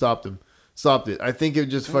fucking stopped it. I think it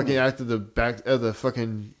just fucking acted the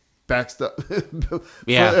fucking backstop.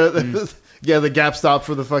 Yeah. The gap stop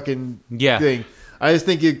for the fucking Yeah. thing. I just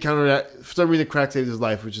think it countered that. For some reason, crack saved his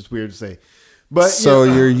life, which is weird to say. But So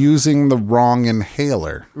you're using the wrong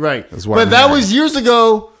inhaler. right. Is what But I'm that hearing. was years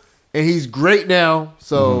ago, and he's great now.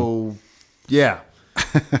 So yeah,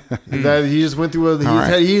 he just went through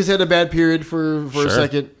he's had a bad period for a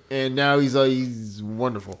second, and now he's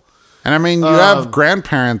wonderful. And I mean, you have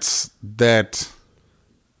grandparents that.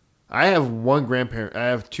 I have one grandparent. I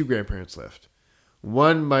have two grandparents left.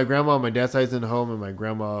 One, my grandma on my dad's side is in the home, and my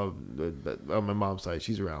grandma on my mom's side,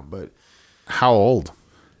 she's around. But How old?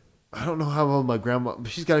 I don't know how old my grandma.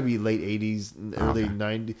 She's got to be late 80s, early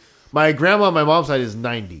 90s. My grandma on my mom's side is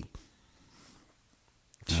 90.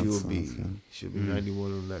 She'll be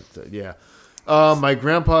 91 on that side. Yeah. My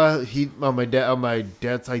grandpa, on my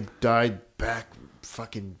dad's side died back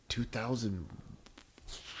fucking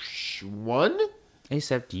 2001.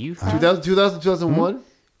 Except do you 2001.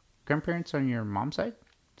 grandparents on your mom's side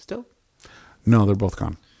still? No, they're both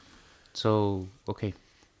gone. So okay,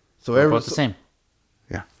 So we're both the same.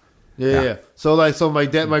 Yeah. Yeah. So my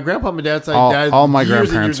grandpa on my dad's side All- died. all my years and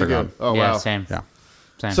grandparents years are ago. gone. Oh Yeah, wow. same. Yeah.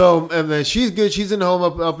 Same. So and then she's good. She's in the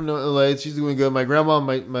home up in LA. She's doing good. My grandma,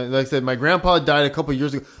 like I said, my grandpa died a couple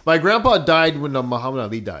years ago. My grandpa died when Muhammad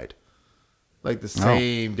Ali died, like the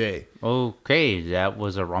same day. Okay, that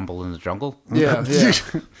was a rumble in the jungle. Yeah.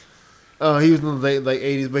 He was in the late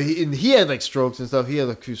 80s, but he had strokes and stuff. He had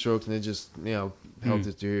a few strokes, and it just held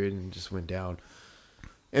his period and just went down.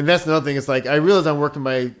 And that's another thing. It's like I realize I'm working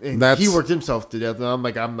he worked himself to death, and I'm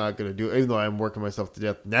like, I'm not gonna do it, even though I'm working myself to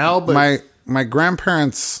death now. But My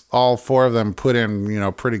grandparents, all four of them, put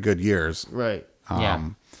in pretty good years. right.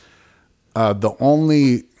 The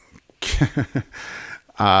only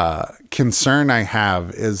concern I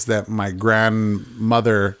have is that my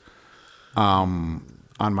grandmother, on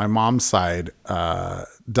my mom's side,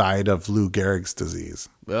 died of Lou Gehrig's disease.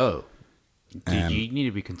 Oh. Dude, you need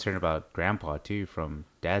to be concerned about grandpa too from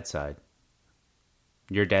dad's side.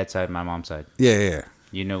 Your dad's side, my mom's side. Yeah.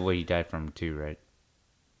 You know what he died from too, right?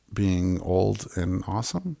 Being old and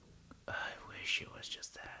awesome. I wish it was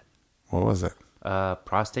just that. What was it?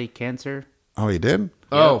 Prostate cancer. Oh, he did?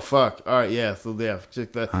 Oh fuck! All right, yeah. So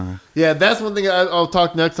check that. Yeah, that's one thing I'll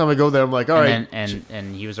talk next time I go there. I'm like, all right,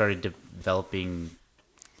 and he was already developing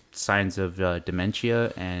signs of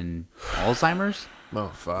dementia and Alzheimer's. oh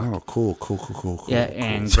fuck. Oh, cool. Yeah,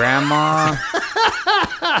 and grandma,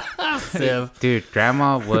 dude,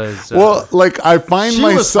 grandma was Well, I find She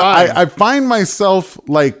was myself, fine. I find myself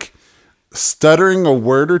stuttering a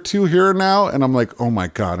word or two here and now, and I'm like, oh my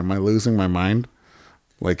god, am I losing my mind?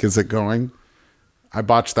 Is it going? I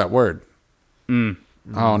botched that word.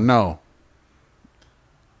 Oh no!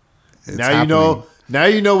 It's Now happening. you know. Now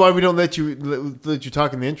you know why we don't let you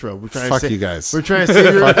talk in the intro. We're trying Fuck to you guys. We're trying to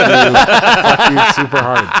save your. Fuck you super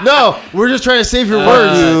hard. No, we're just trying to save your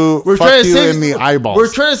words. We're fuck trying to you save in the eyeballs.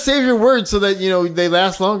 We're trying to save your words so that they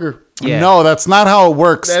last longer. Yeah. No, that's not how it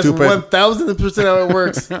works. That's Stupid. 1000% how it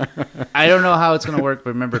works. I don't know how it's gonna work,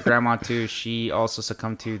 but remember, grandma too. She also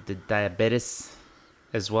succumbed to the diabetes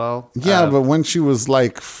as well. Yeah, but when she was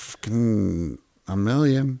fucking a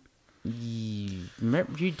million. You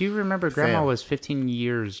do remember grandma Fam. was 15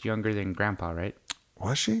 years younger than grandpa, right?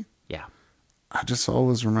 Was she? Yeah. I just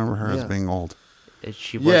always remember her as Yeah. being old.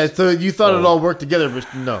 She was. Yeah, so you thought it all worked together, but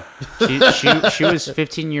no. She was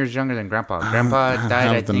 15 years younger than Grandpa. Grandpa died.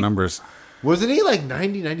 I I have the think. numbers. Wasn't he like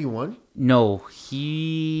 90, 91? No,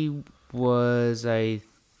 he was.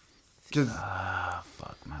 Because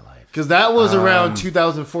Fuck my life. that was around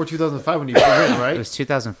 2004, 2005 when he was in, It right? was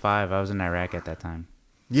 2005. I was in Iraq at that time.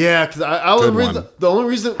 Yeah, because I was Good the only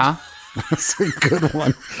reason. Huh? That's a good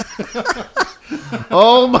one.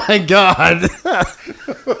 Oh my god!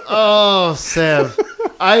 Oh, Sam,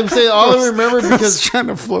 I'm saying all I remember I was because trying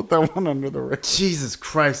to float that one under the radar. Jesus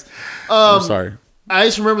Christ. I'm sorry. I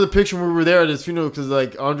just remember the picture when we were there at his funeral because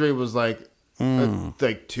like Andre was like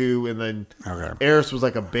 2, and then Okay. Eris was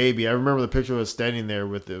like a baby. I remember the picture of us standing there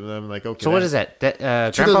with him, and I'm like, okay. So what is that?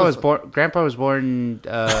 Grandpa was born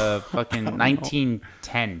fucking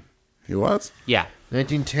 1910. He was? Yeah,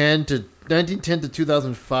 1910 to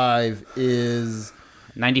 2005 is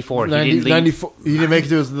 94. 94. He didn't make it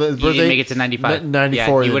to his birthday. He didn't make it to 95.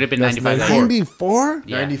 94. Yeah, he would have been That's 95 that year. 94?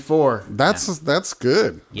 Yeah. 94. That's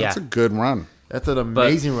good. Yeah. That's a good run. That's an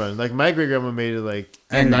amazing run. Like my great grandma made it like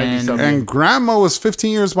And 90 then- something. And grandma was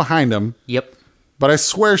 15 years behind him, Yep. but I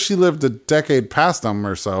swear she lived a decade past him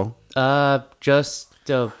or so. Just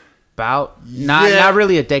about not Yeah. not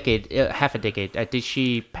really a decade, half a decade. I think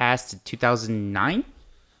she passed in 2009.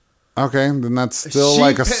 Okay, then that's still She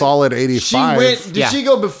like a pa- solid She 85. went. Did Yeah. she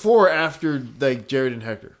go before or after like Jared and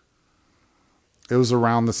Hector? It was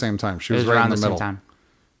around the same time. She It was, was right around in the the middle. same time.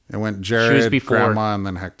 It went Jared, before. grandma, and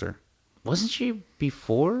then Hector. Wasn't she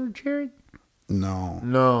before Jared? No.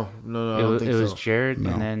 No, I don't think It was so. Jared,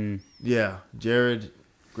 and then Yeah, Jared,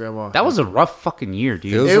 grandma. that was a rough fucking year,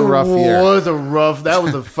 dude. It was It a rough year. That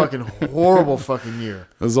was a fucking horrible fucking year.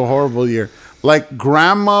 It was a horrible year. Like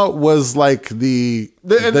grandma was like the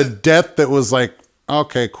death that was like,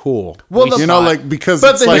 okay, cool. Well, the- you know, like because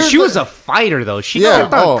but it's the- like here's She was a fighter, though. She Yeah,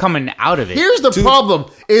 kept on oh. coming out of it. Here's the Dude. problem: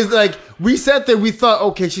 is like we sat there, we thought,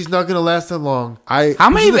 okay, she's not gonna last that long.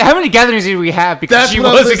 How many gatherings did we have because That's she what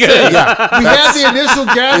I was wasn't gonna good? say. Yeah. We had the initial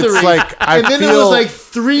gathering, like, I and then it feel- was like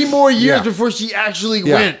 3 more years Yeah. before she actually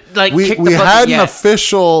Yeah. went. Like we kick the we bucket, had an yeah.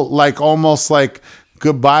 official like almost like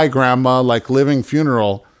goodbye grandma like living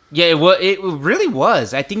funeral. Yeah, it really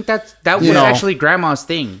was. I think that was You know. actually Grandma's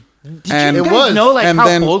thing. Did And you it guys was. know like And how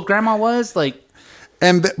then- old Grandma was? Like,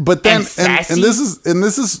 But then And sassy. and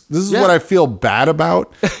this is Yeah. what I feel bad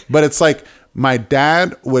about. But it's like my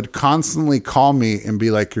dad would constantly call me and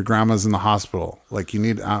be like, "Your grandma's in the hospital. Like you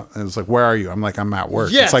need." And it's like, "Where are you?" I'm like, "I'm at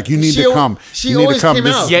work." Yeah. It's like you need She to al- come. she You need to always come. came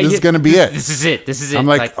This, out. this is gonna be it. This is it. This is it. I'm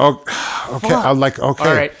like, oh, okay. fuck. I'm like, okay.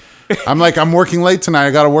 All right. I'm like, I'm working late tonight.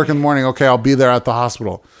 I got to work in the morning. Okay, I'll be there at the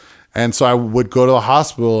hospital. And so I would go to the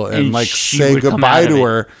hospital and And like she say would come goodbye out of to it.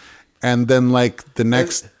 her. And then like the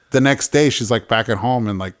next day, she's like back at home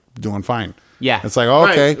and like doing fine. Yeah. It's like, oh,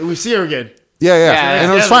 okay. Right, we see her again. Yeah. Yeah,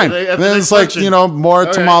 And it was yeah, fine. at the And then next it's like, function. you know, more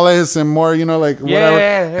right. tamales and more, you know, like whatever.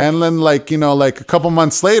 Yeah. And then like, you know, like a couple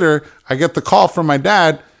months later, I get the call from my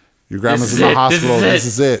dad. Your grandma's This in is the it. hospital. This This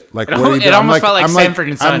is is it. it. Like, It, what are you doing? it I'm almost like, felt like I'm Sanford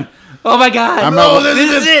and Son. Oh my God! I'm no, not- this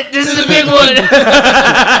is it. This is the big one.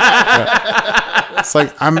 It's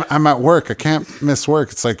like I'm at work. I can't miss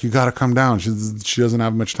work. It's like you got to come down. She doesn't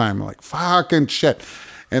have much time. I'm like fucking shit,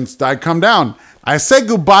 and I come down. I said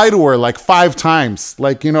goodbye to her like 5 times.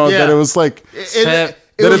 Like you know Yeah. that it was like It that.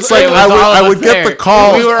 was- It's like it was I all of would us get there. the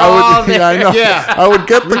call. We were I would, all yeah, I know. Yeah. I would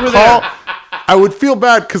get the were call. there. I would feel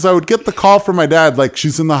bad because I would get the call from my dad. Like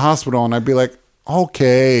she's in the hospital, and I'd be like,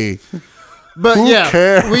 okay. But Who yeah,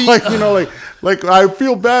 cares? we, like you know, like I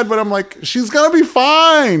feel bad, but I'm like, she's gonna be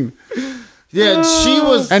fine, yeah, she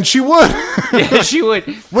was. and she would. Yeah, she would.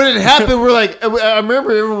 When it happened, we're like, I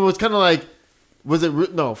remember everyone was kind of like, was it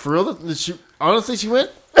no for real? Did she honestly she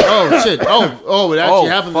went? Oh shit! Oh, it actually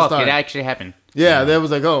happened fuck, this time. it actually happened. Yeah, that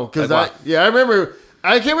was like, oh, because Like what? I remember.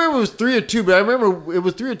 I can't remember if it was 3 or 2, but I remember it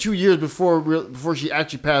was 3 or 2 years before she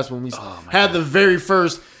actually passed when we had the very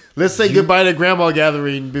first let's say goodbye to grandma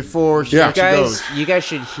gathering before she Yeah. actually goes. You guys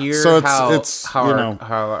should hear So it's- how it's, how you our, know.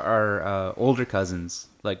 how our older cousins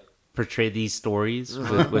like portray these stories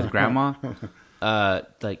with grandma.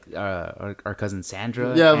 Our cousin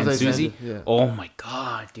Sandra Yeah, it and was like Susie. Sandra, yeah. Oh my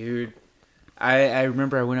god, dude! I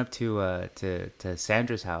remember I went up to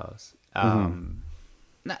Sandra's house.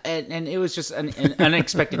 And it was just an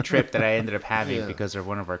unexpected trip that I ended up having Yeah. because of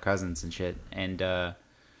one of our cousins and shit. And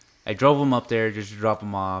I drove them up there just to drop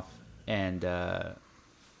them off, and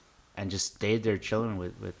just stayed there chilling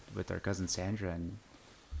with our cousin Sandra. And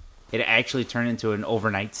it actually turned into an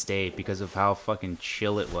overnight stay because of how fucking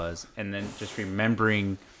chill it was. And then just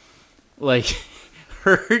remembering, like,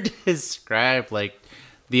 her describe like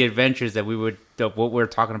the adventures that what we're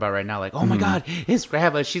talking about right now. Like, oh my God, it's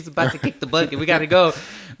grandma. She's about to kick the bucket. We got to go.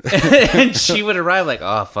 And she would arrive like,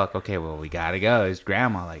 oh, fuck. Okay, well, we got to go. It's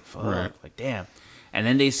grandma. Like, fuck. Right. Like, damn. And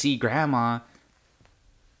then they see grandma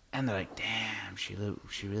and they're like, damn, she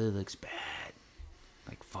really looks bad.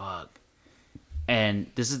 Like, fuck. And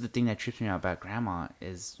this is the thing that trips me out about grandma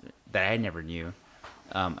is that I never knew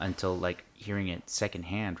until like hearing it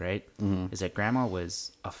secondhand, right? Is that grandma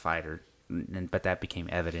was a fighter, but that became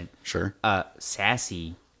evident. Sure.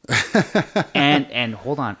 Sassy and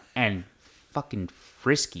hold on, and fucking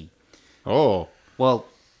frisky. Oh. Well,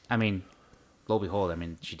 I mean, lo and behold, I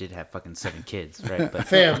mean, she did have fucking 7 kids, right? But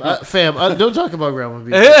Fam, don't talk about grandma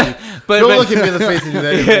being don't look at me in the face and do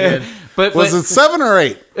that again. But Was it 7 or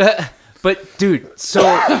 8? But dude,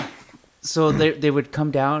 so they would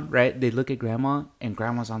come down, right? They look at grandma, and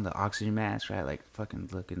grandma's on the oxygen mask, right? Like fucking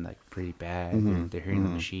looking like pretty bad. They're hearing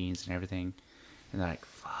the machines and everything, and they're like,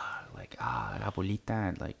 "Fuck, like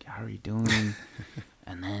abuelita, like how are you doing?"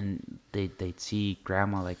 And then they'd see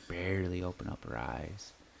grandma like barely open up her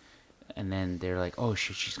eyes, and then they're like, "Oh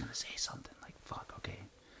shit, she's gonna say something." Like, "Fuck, okay."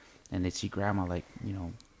 And they see grandma like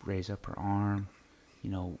raise up her arm,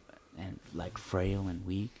 and like frail and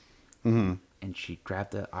weak. And she'd grab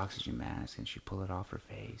the oxygen mask and she'd pull it off her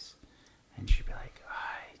face, and she'd be like,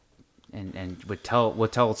 "Ay," and would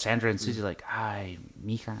tell Sandra and Susie like, "Ay,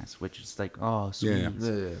 mijas," which is like, "Oh, sweet." Yeah.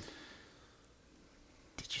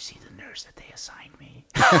 Did you see the nurse that they assigned me?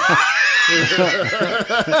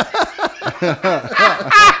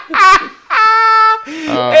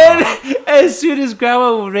 And as soon as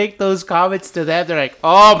grandma would make those comments to them, they're like,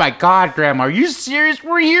 "Oh my God, grandma, are you serious?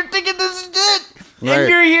 We're here thinking this is it. Right. And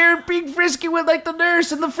you're here being frisky with like the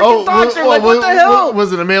nurse and the freaking doctor. Like, what the hell?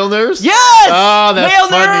 Was it a male nurse? Yes! Oh, that's male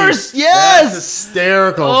funny. nurse! Yes! That's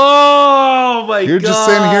hysterical. Oh my God. You're just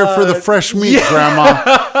in here for the fresh meat, Grandma.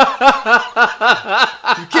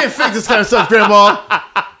 You can't fake this kind of stuff, Grandma.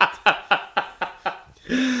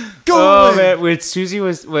 Go away. Man, when Susie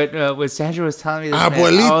was, when Sandra was telling me this,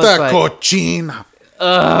 Abuelita cochina.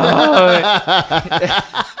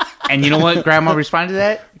 And you know what Grandma responded to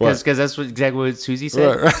that? Because that's exactly what Susie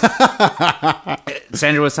said. Right.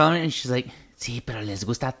 Sandra was telling me, and she's like, "Sí, pero les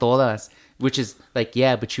gusta a todas," which is like,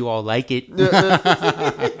 yeah, but you all like it.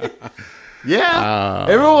 Yeah,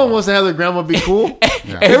 everyone wants to have their grandma be cool.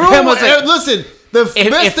 Yeah. Everyone Like, listen. The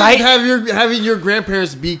best thing is having your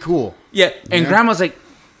grandparents be cool. Yeah, and Grandma's like,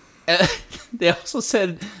 they also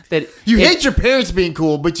said that you hate your parents being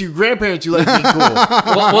cool, but your grandparents you like being cool.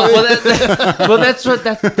 well, that's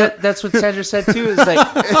what Sandra said too. Is like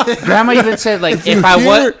Grandma even said like if I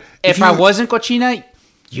wasn't cochina,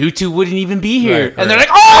 you two wouldn't even be here. Right. And they're like,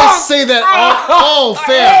 I oh, say that. Oh,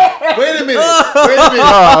 fam. Wait a minute.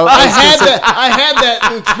 I had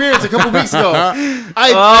that experience a couple weeks ago.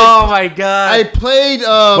 my God. I played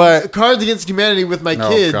Cards Against Humanity with my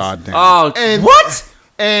kids. God damn. Oh, and what?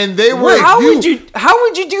 And they were How would you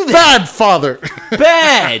do that? Bad father.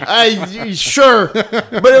 Bad. Sure,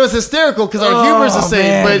 but it was hysterical because our humor is the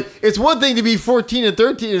same. Man. But it's one thing to be 14 and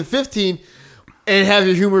 13 and 15 and have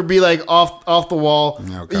your humor be like off the wall.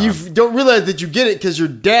 Oh, God. You don't realize that you get it because your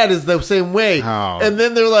dad is the same way. Oh. And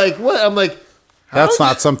then they're like, "What?" I'm like, That's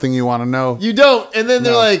not something you want to know. "You don't." And then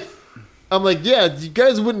they're No. like, I'm like, "Yeah, you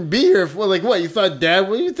guys wouldn't be here if, like, what? You thought Dad?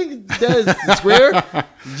 What do you think Dad is square?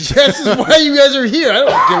 This is why you guys are here. I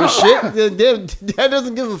don't give a shit. Dad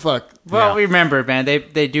doesn't give a fuck." Well, remember, man,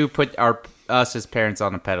 they do put us as parents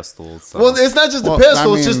on a pedestal. So. Well, it's not just the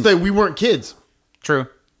pedestal. It's just that we weren't kids. True.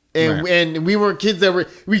 And we weren't kids that were.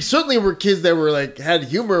 We certainly were kids that were like had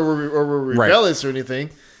humor or were rebellious or anything.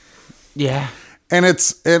 Yeah. And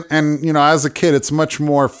and you know, as a kid, it's much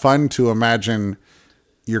more fun to imagine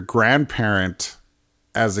your grandparent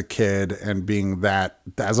as a kid and being that,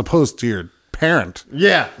 as opposed to your parent.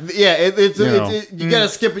 Yeah. You gotta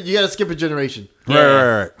skip it. You gotta skip a generation.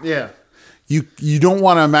 Right. Yeah. You don't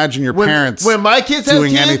want to imagine your parents when my kids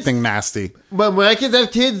doing have kids, anything nasty. But when my kids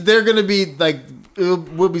have kids, they're gonna be like,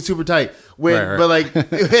 we'll be super tight. Right. But like,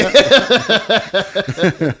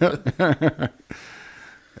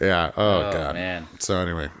 yeah. Oh God. Man. So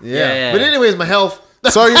anyway. yeah. But anyways, my health.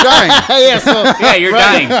 So you're dying. You're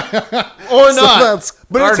dying. Or not.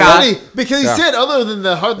 But it's not. funny because he said, other than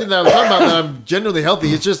the hard thing that I was talking about, that I'm generally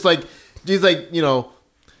healthy. It's just like, he's like,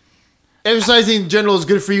 exercising in general is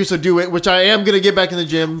good for you, so do it, which I am going to get back in the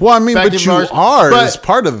gym. Well, I mean, but you are as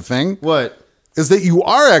part of the thing. What? Is that you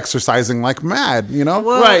are exercising like mad, you know?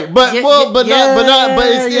 Right. But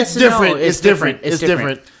it's different. It's different. It's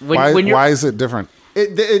different. Why is it different?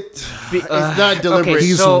 It's not deliberate.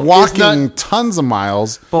 He's walking tons of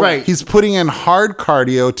miles. Right. He's putting in hard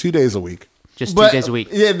cardio 2 days a week. Just 2 days a week.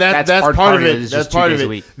 Yeah, that's hard part of cardio, it. is That's just 2 part of days a it.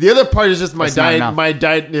 week. The other part is just my That's not diet. enough. My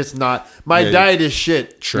diet is not. My Yeah, diet is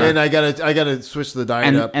shit. Sure. And I gotta switch the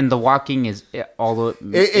diet up. And the walking is, albeit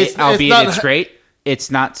not- it's great,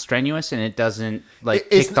 it's not strenuous and it doesn't like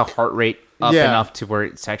It's- kick the heart rate up Yeah. enough to where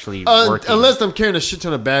it's actually working. Unless I'm carrying a shit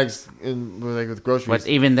ton of bags with groceries. But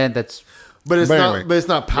even then, that's But it's But not. anyway. But it's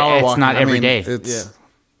not power it's walking. not every day. It's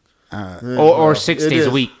or 6 It days is.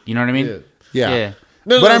 a week. You know what I mean? Yeah. yeah.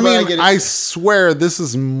 No, But no, I mean, get it. I swear this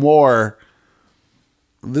is more.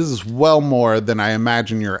 This is well more than I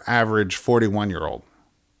imagine your average 41-year-old.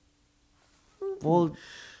 Well,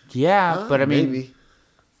 yeah, but I mean, maybe.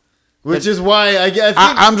 Which is why I think,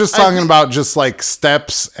 I'm just I talking think- about just like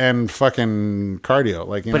steps and fucking cardio.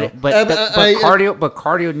 Like, you know, but I-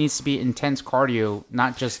 cardio needs to be intense cardio,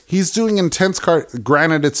 not just he's doing intense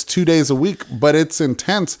Granted, it's 2 days a week, but it's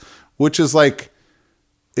intense, which is like,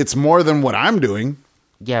 it's more than what I'm doing.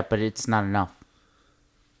 yeah, but it's not enough.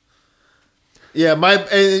 Yeah, my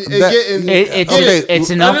It's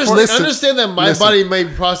enough. Understand that my listen. body may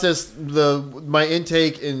process my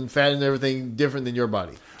intake and fat and everything different than your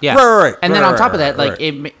body. Yeah, Right. And then Right, on top of right, that, like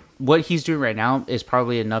right. what he's doing right now is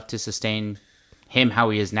probably enough to sustain him how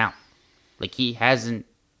he is now. Like you haven't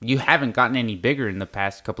gotten any bigger in the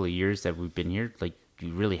past couple of years that we've been here. Like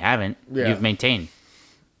you really haven't. Yeah. You've maintained.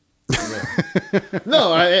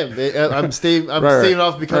 No, I am. I'm staving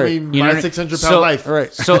off becoming You know my what I- 600-pound so- life.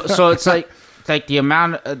 Right. So it's like the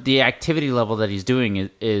amount, the activity level that he's doing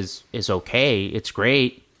is okay. It's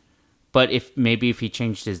great. But if he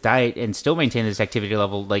changed his diet and still maintained this activity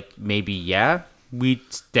level, like maybe we'd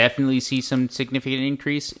definitely see some significant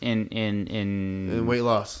increase in And weight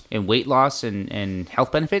loss. and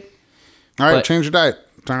health benefit. All right, But- change your diet,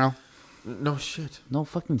 Darnell. No shit. No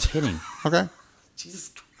fucking kidding. Okay. Jesus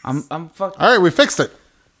Christ. I'm fucking. All right, we fixed it.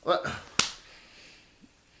 What?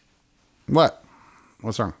 What?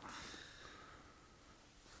 What's wrong?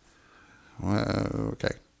 Okay.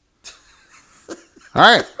 All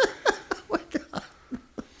right.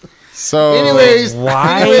 So, Anyways,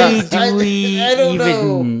 Why do we I don't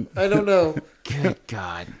even- know. I don't know. Good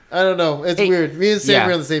God. I don't know. It's Hey, weird. Me and Sam yeah.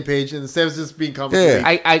 are on the same page, and Sam's just being complicated. Yeah.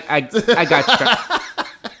 I got you.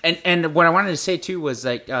 And what I wanted to say too was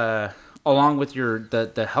like along with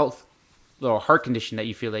the health or heart condition that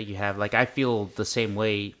you feel like you have, like I feel the same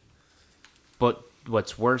way, but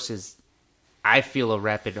what's worse is I feel a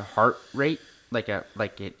rapid heart rate, like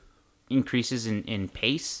it increases in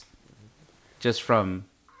pace just from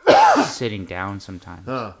sitting down sometimes.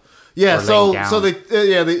 Yeah. Or So laying so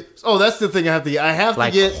down. that's the thing I have to get. I have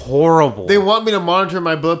Like to get. horrible. They want me to monitor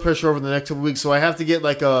my blood pressure over the next couple weeks, so I have to get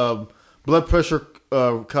like a blood pressure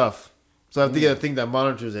cuff. So I have to get a thing that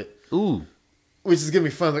monitors it, Ooh. which is gonna be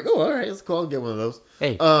fun. Like, oh, all right, that's cool. I'll get one of those.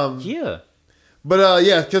 Hey. Yeah. But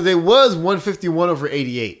yeah, because it was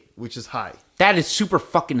 151/88, which is high. That is super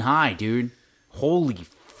fucking high, dude. Holy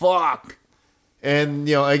fuck. And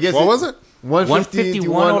I guess what was it?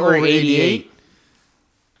 151/88.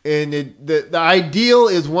 And the ideal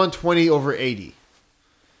is 120/80.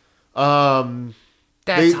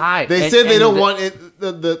 That's high. They said they don't want it.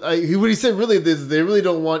 What he said really is they really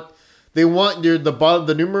don't want. They want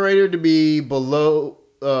the numerator to be below.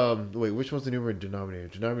 Wait, which one's the numerator? Denominator.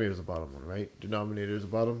 Denominator is the bottom one, right? Denominator is the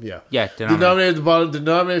bottom. Yeah. Yeah, Denominator is the bottom.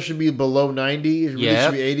 Denominator should be below 90. It really Yep.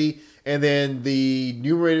 should be 80, and then the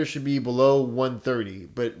numerator should be below 130,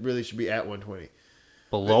 but really should be at 120.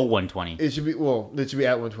 below 120. It should be it should be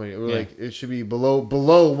at 120. Or Yeah. like it should be below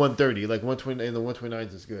 130. Like 120 and the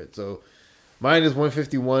 129s is good. So mine is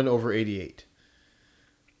 151/88.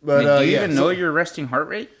 But Do you yeah, even know your resting heart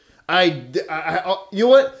rate? I you know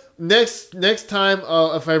what? Next time,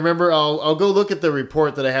 if I remember, I'll go look at the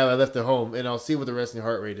report that I left at home, and I'll see what the resting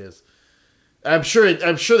heart rate is. I'm sure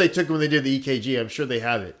they took it when they did the EKG. I'm sure they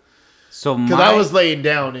have it So because I was laying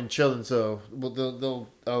down and chilling. So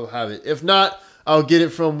I'll have it. If not, I'll get it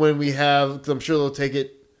from when we have. Because I'm sure they'll take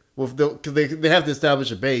it. Because they have to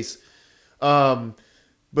establish a base.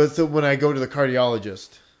 But so when I go to the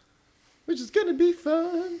cardiologist, which is gonna be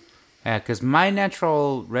fun. Yeah, because my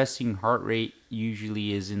natural resting heart rate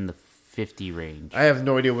usually is in the 50 range. I have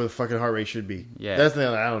no idea what the fucking heart rate should be. Yeah. That's the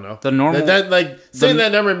I don't know. The normal- saying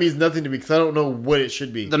that number means nothing to me because I don't know what it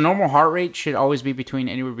should be. The normal heart rate should always be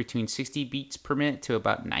anywhere between 60 beats per minute to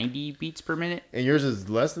about 90 beats per minute. And yours is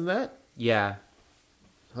less than that? Yeah.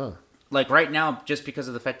 Huh. Like right now, just because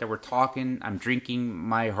of the fact that we're talking, I'm drinking,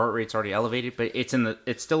 my heart rate's already elevated, but it's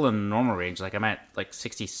still in the normal range. Like I'm at like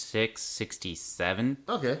 66, 67.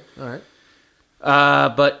 Okay. All right.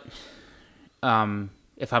 But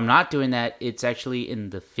if I'm not doing that, it's actually in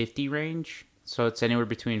the 50 range. So it's anywhere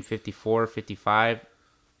between 54, 55,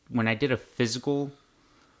 when I did a physical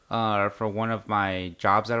for one of my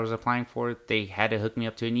jobs that I was applying for, they had to hook me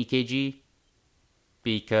up to an EKG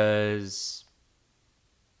because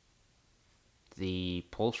the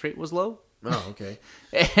pulse rate was low. Oh, okay.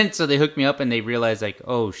 And so they hooked me up and they realized like,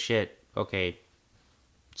 oh shit, okay.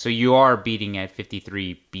 So you are beating at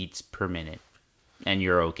 53 beats per minute and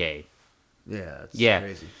you're okay. Yeah, it's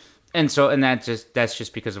crazy. And that's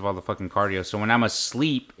just because of all the fucking cardio. So when I'm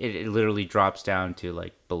asleep, it literally drops down to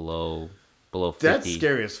like below 50. That's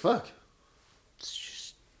scary as fuck. It's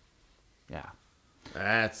just, yeah.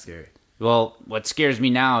 That's scary. Well, what scares me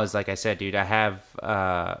now is, like I said, dude, I have,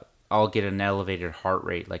 I'll get an elevated heart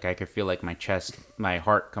rate. Like I could feel like my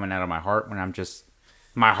heart coming out of my heart when I'm just,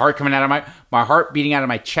 my heart beating out of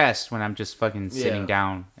my chest when I'm just fucking sitting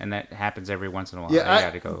down. And that happens every once in a while. Yeah, I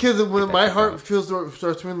gotta go. Because when my heart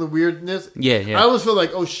starts feeling the weirdness, yeah. I always feel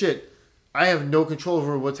like, oh shit, I have no control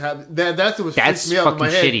over what's happening. That's what freaks me out in my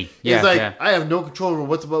head. Shitty. Yeah, it's like I have no control over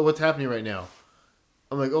what's happening right now.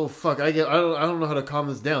 I'm like, oh fuck, I don't know how to calm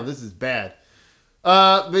this down. This is bad.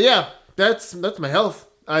 But yeah, that's my health.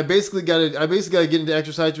 I basically got to get into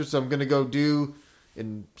exercise, which I'm gonna go do,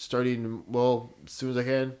 and starting as soon as I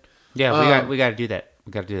can. Yeah, we got to do that.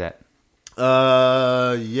 We got to do that.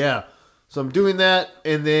 Yeah. So I'm doing that,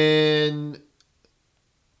 and then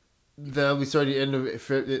that'll be starting the end of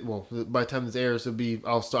it. Well, by the time this airs,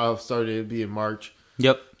 I'll start it. It'll be in March.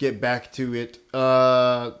 Yep. Get back to it.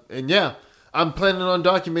 And yeah, I'm planning on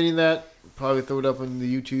documenting that. Probably throw it up on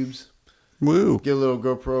the YouTubes. Woo. Get a little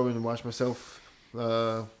GoPro and watch myself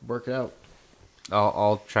work it out.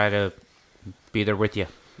 I'll try to be there with you.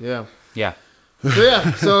 Yeah. Yeah.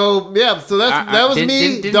 So that was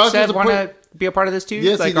me. Didn't Seth want to be a part of this too?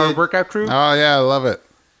 Yes, like he our did. workout crew. Oh yeah, I love it.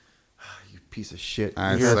 You piece of shit.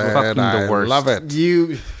 I You're said fucking the I worst. love it.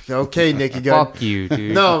 You okay, Nick? You got Fuck you,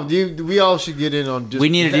 dude. No, we all should get in on. Just, We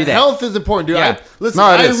need to do that. Health is important, dude. Yeah.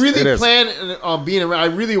 I It really is. plan on being around. I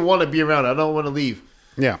really want to be around. I don't want to leave.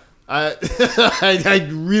 Yeah. I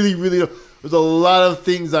really don't. There's a lot of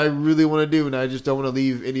things I really want to do, and I just don't want to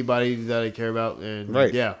leave anybody that I care about. And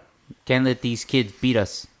Right. yeah, Can't let these kids beat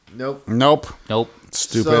us. nope. Nope.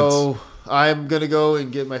 Stupid. So I'm gonna go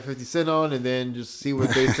and get my 50 Cent on, and then just see what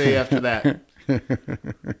they say after that.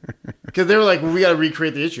 Because they were like, "Well, we got to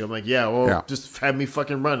recreate the issue." I'm like, "Yeah, just have me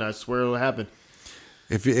fucking run. I swear it'll happen."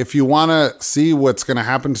 If you want to see what's going to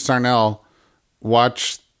happen to Sarnell,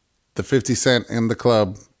 watch the 50 Cent in the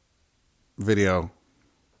club video.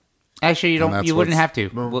 Actually, you wouldn't have to.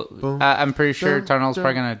 boom, I'm pretty sure Tarnell's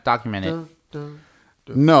probably gonna document it.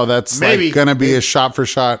 No, that's Maybe. like going to be a shot for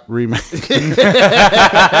shot remake.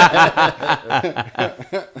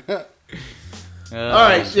 All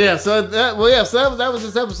right, yeah. So that was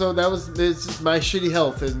this episode. It's just my shitty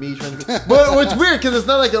health and me trying to. But it's weird because it's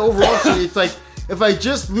not like an overall shitty. It's like if I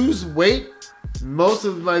just lose weight, most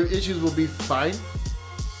of my issues will be fine.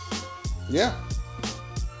 Yeah.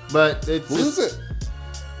 But it's Lose just, it.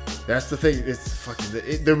 That's the thing. It's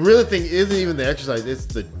fucking the real thing isn't even the exercise. It's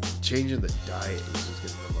the change in the diet. It's just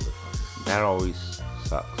getting the motherfucker. That always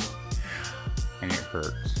sucks, and it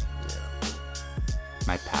hurts. Yeah.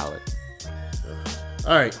 My palate.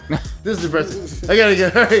 All right, this is depressing. I gotta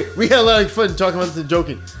get. All right, we had a lot of fun talking about this and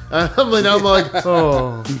joking. I'm like,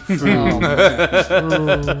 oh.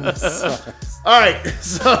 All right,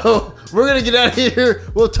 so we're gonna get out of here.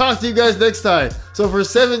 We'll talk to you guys next time. So for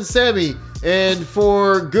Seven Sammy and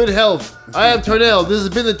for Good Health, I am Tarnell. This has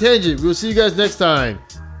been The Tangent. We'll see you guys next time.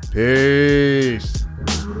 Peace.